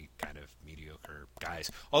pretty kind of mediocre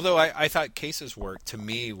guys. Although I thought Case's work, to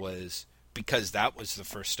me, was, because that was the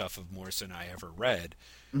first stuff of Morrison I ever read,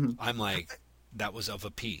 I'm like, that was of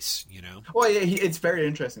a piece, you know? Well, yeah, it's very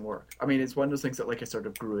interesting work. I mean, it's one of those things that, like, I sort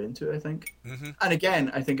of grew into, I think. Mm-hmm. And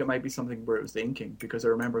again, I think it might be something where it was the inking, because I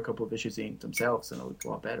remember a couple of issues he inked themselves, and it looked a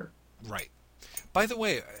lot better. Right. By the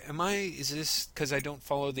way, is this, because I don't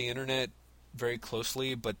follow the internet very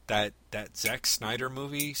closely, but that Zack Snyder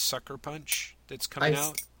movie, Sucker Punch, that's coming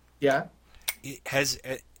out? Yeah. Has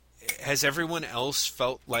everyone else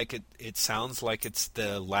felt like it sounds like it's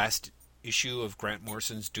the last issue of Grant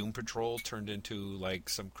Morrison's Doom Patrol turned into like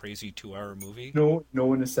some crazy 2-hour movie? No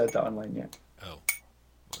one has said that online yet. Oh.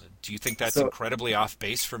 Do you think that's incredibly off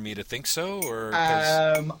base for me to think so, or?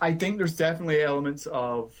 I think there's definitely elements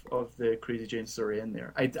of the Crazy Jane story in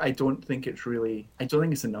there. I don't think it's really. I don't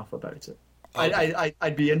think it's enough about it. Okay.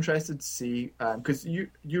 I'd be interested to see, because you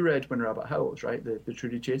read When Rabbit Howls, right? The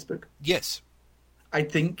Trudy Chase book. Yes. I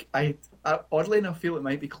think I oddly enough feel it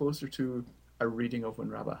might be closer to a reading of When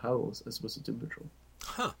Rabbit Howls as opposed to Doom Patrol.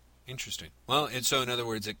 Huh. Interesting. Well, and so in other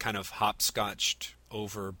words, it kind of hopscotched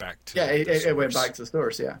over back to it went back to the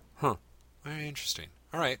source. Yeah. Huh. Very interesting.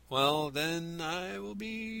 All right. Well, then I will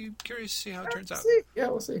be curious to see how it turns out. Yeah,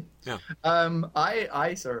 we'll see. Yeah.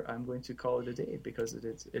 Sir, I'm going to call it a day because it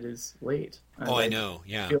is late. I know.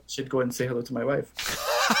 Yeah. I should go and say hello to my wife.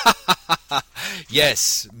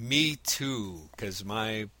 Yes, me too. Because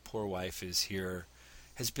my poor wife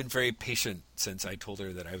has been very patient since I told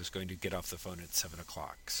her that I was going to get off the phone at 7:00.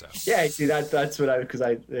 So. Yeah, see that's what because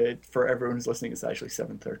for everyone who's listening, it's actually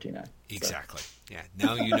 7:30 now. Exactly. So. Yeah.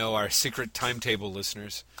 Now you know our secret timetable,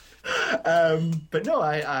 listeners. But no,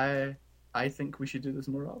 I think we should do this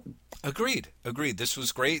more often. Agreed. This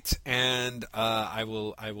was great, and I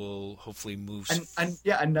will hopefully move. And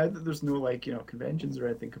now that there's no conventions or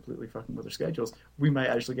anything completely fucking with our schedules, we might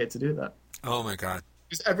actually get to do that. Oh my god.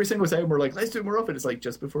 Because every single time we're like, let's do it more often. It's like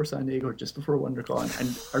just before San Diego or just before WonderCon, and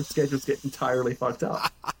our schedules get entirely fucked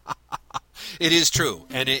up. It is true,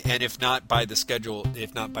 and if not by the schedule,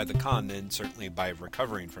 if not by the con, then certainly by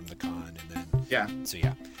recovering from the con, and then So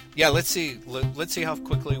yeah. Let's see how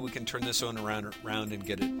quickly we can turn this on around and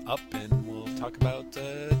get it up, and we'll talk about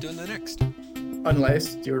doing the next.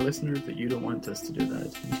 Unless, dear listener, that you don't want us to do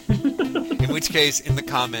that. In which case, in the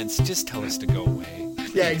comments, just tell us to go away.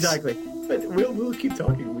 Yeah, exactly. But we'll keep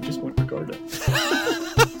talking. We just won't record it.